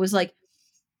 So it was like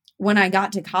when I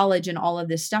got to college and all of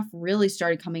this stuff really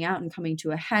started coming out and coming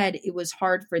to a head, it was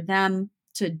hard for them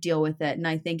to deal with it. And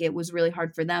I think it was really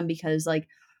hard for them because like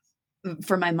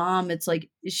for my mom, it's like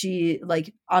she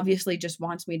like obviously just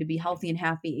wants me to be healthy and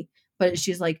happy, but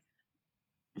she's like,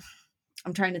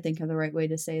 I'm trying to think of the right way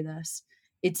to say this.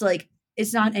 It's like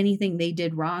it's not anything they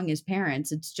did wrong as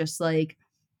parents. It's just like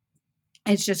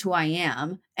it's just who I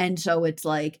am. And so it's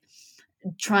like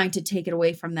trying to take it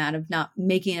away from that, of not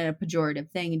making it a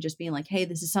pejorative thing and just being like, hey,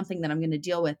 this is something that I'm going to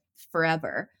deal with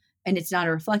forever. And it's not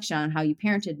a reflection on how you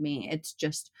parented me. It's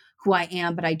just who I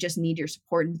am, but I just need your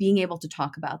support and being able to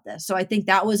talk about this. So I think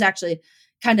that was actually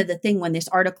kind of the thing when this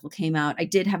article came out. I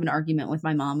did have an argument with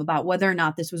my mom about whether or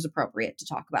not this was appropriate to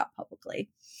talk about publicly.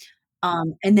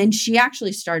 And then she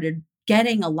actually started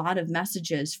getting a lot of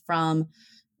messages from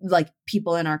like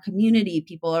people in our community,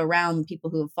 people around, people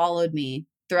who have followed me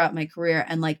throughout my career,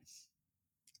 and like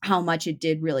how much it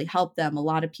did really help them. A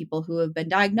lot of people who have been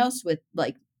diagnosed with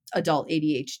like adult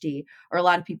ADHD, or a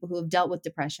lot of people who have dealt with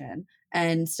depression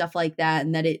and stuff like that,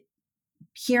 and that it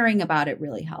hearing about it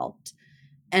really helped.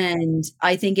 And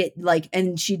I think it like,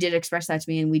 and she did express that to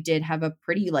me, and we did have a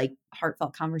pretty like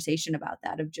heartfelt conversation about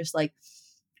that, of just like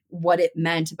what it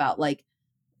meant about like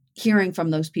hearing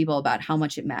from those people about how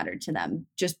much it mattered to them.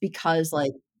 Just because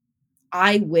like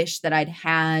I wish that I'd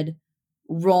had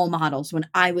role models when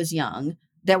I was young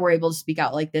that were able to speak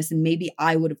out like this, and maybe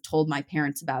I would have told my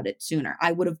parents about it sooner.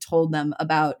 I would have told them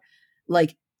about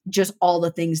like just all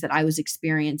the things that I was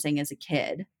experiencing as a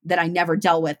kid that I never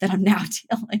dealt with, that I'm now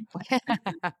dealing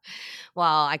with.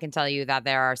 Well, I can tell you that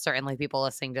there are certainly people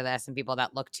listening to this and people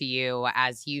that look to you,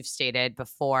 as you've stated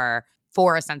before,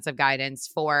 for a sense of guidance,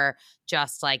 for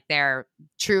just like their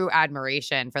true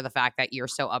admiration for the fact that you're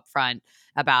so upfront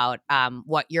about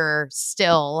what you're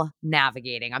still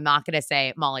navigating. I'm not going to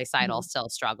say Molly Seidel Mhm. still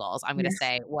struggles. I'm going to Yeah.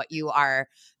 say what you are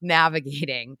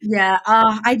navigating. Yeah,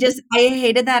 I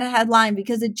hated that headline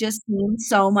because it just means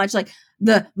so much. Like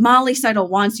the Molly Seidel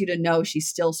wants you to know she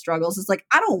still struggles. It's like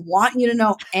I don't want you to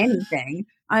know anything.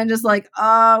 I'm just like,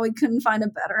 oh, we couldn't find a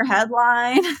better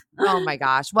headline. Oh my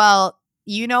gosh. Well,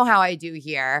 you know how I do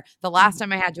here. The last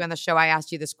time I had you on the show, I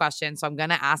asked you this question, so I'm going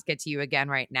to ask it to you again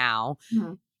right now.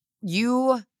 Mhm.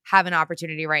 You have an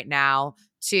opportunity right now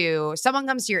someone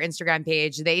comes to your Instagram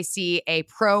page, they see a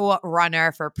pro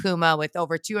runner for Puma with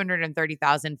over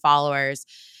 230,000 followers.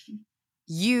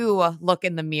 You look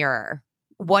in the mirror.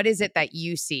 What is it that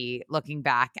you see looking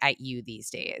back at you these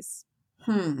days?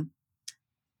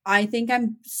 I think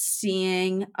I'm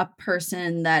seeing a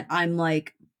person that I'm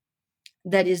like,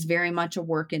 that is very much a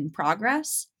work in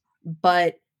progress,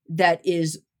 but that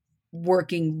is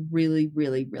working really,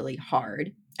 really, really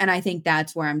hard. And I think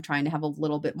that's where I'm trying to have a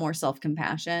little bit more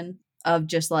self-compassion of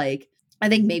just like, I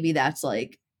think maybe that's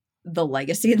like the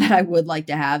legacy that I would like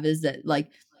to have, is that like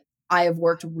I have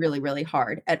worked really, really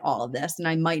hard at all of this. And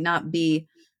I might not be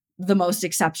the most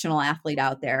exceptional athlete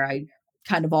out there. I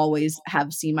kind of always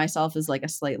have seen myself as like a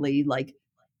slightly like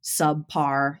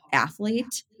subpar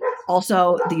athlete.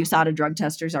 Also, the USADA drug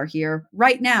testers are here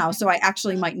right now, so I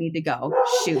actually might need to go.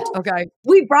 Shoot. Okay.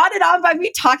 We brought it on by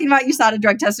me talking about USADA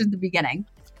drug testers at the beginning.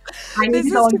 I need This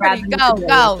to go is and grab funny. them Go, today.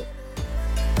 go.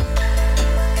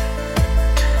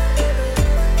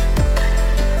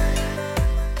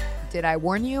 Did I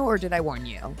warn you or did I warn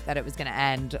you that it was going to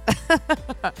end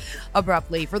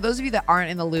abruptly? For those of you that aren't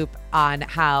in the loop on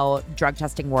how drug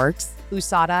testing works,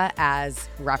 USADA, as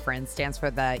reference, stands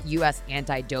for the U.S.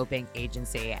 Anti-Doping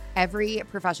Agency. Every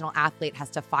professional athlete has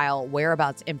to file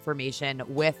whereabouts information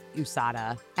with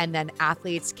USADA, and then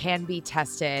athletes can be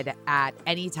tested at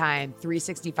any time,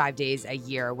 365 days a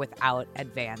year without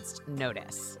advanced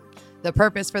notice. The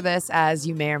purpose for this, as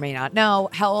you may or may not know,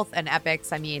 health and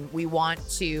ethics. I mean, we want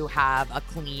to have a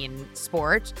clean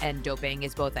sport, and doping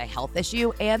is both a health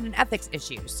issue and an ethics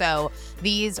issue. So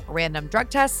these random drug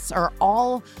tests are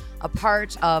all a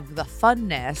part of the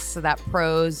funness that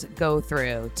pros go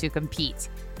through to compete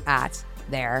at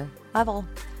their level.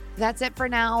 That's it for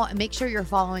now. Make sure you're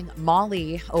following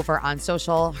Molly over on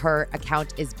social. Her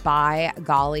account is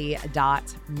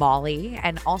bygolly.molly.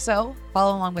 And also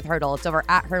follow along with Hurdle. It's over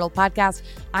at Hurdle Podcast.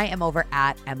 I am over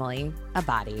at Emily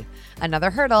Abadi.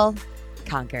 Another hurdle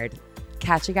conquered.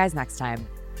 Catch you guys next time.